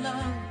is in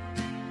love.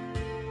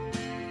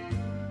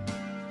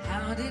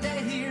 How did I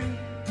hear?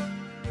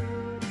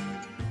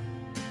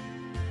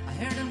 I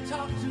heard him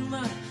talk too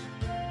much.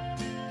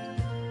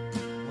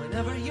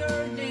 Whenever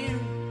you're near,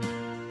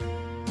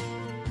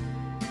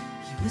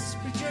 he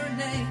whispered your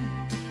name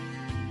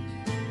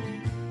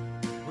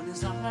when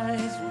his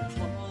eyes were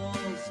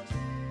closed.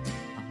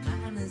 A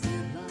man is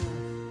in love,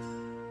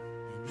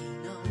 and he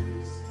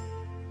knows.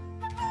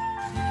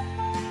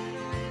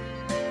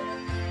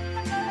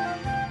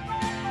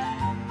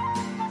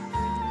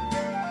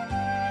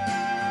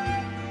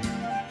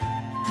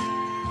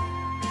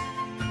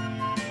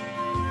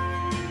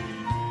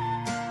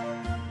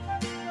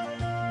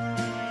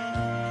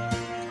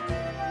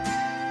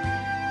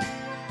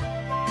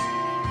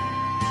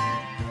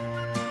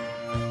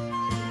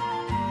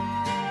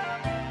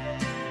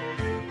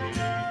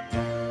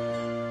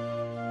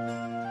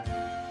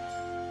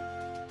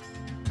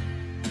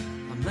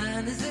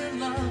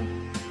 young.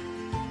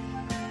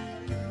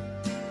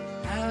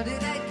 How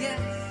did I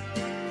guess?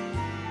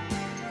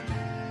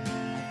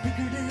 I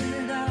figured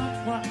it out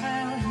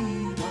while he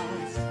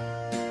was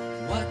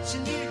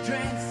watching you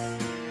dress.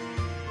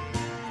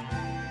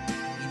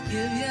 He'd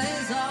give you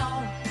his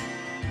all,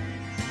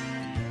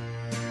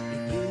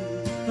 and you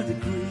would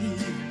agree.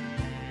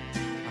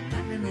 A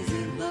man is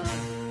in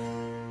love,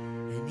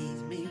 and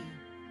he's me.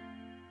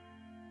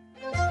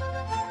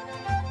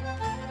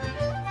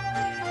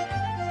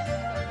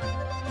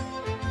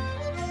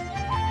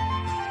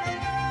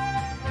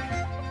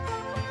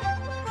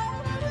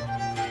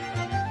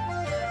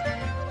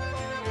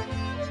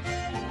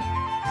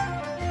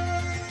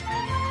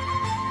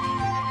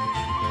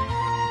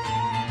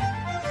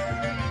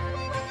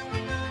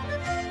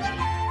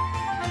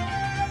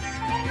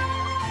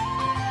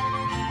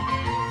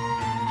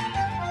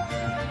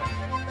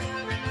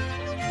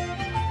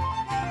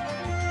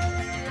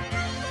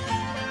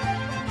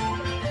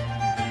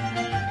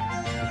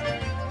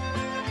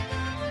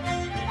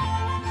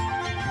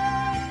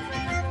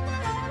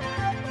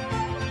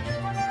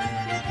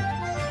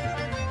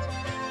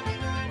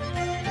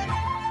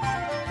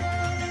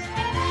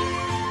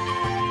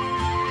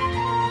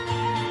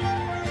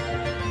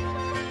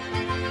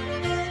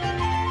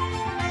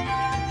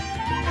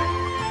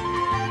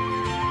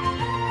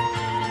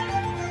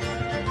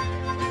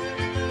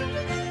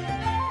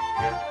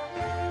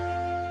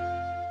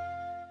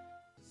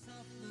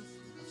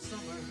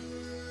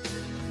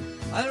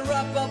 I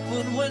wrap up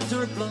when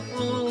winter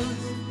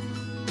blows,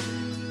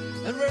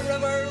 and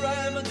wherever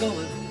I'm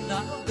going,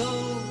 I'll go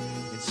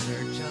in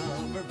search of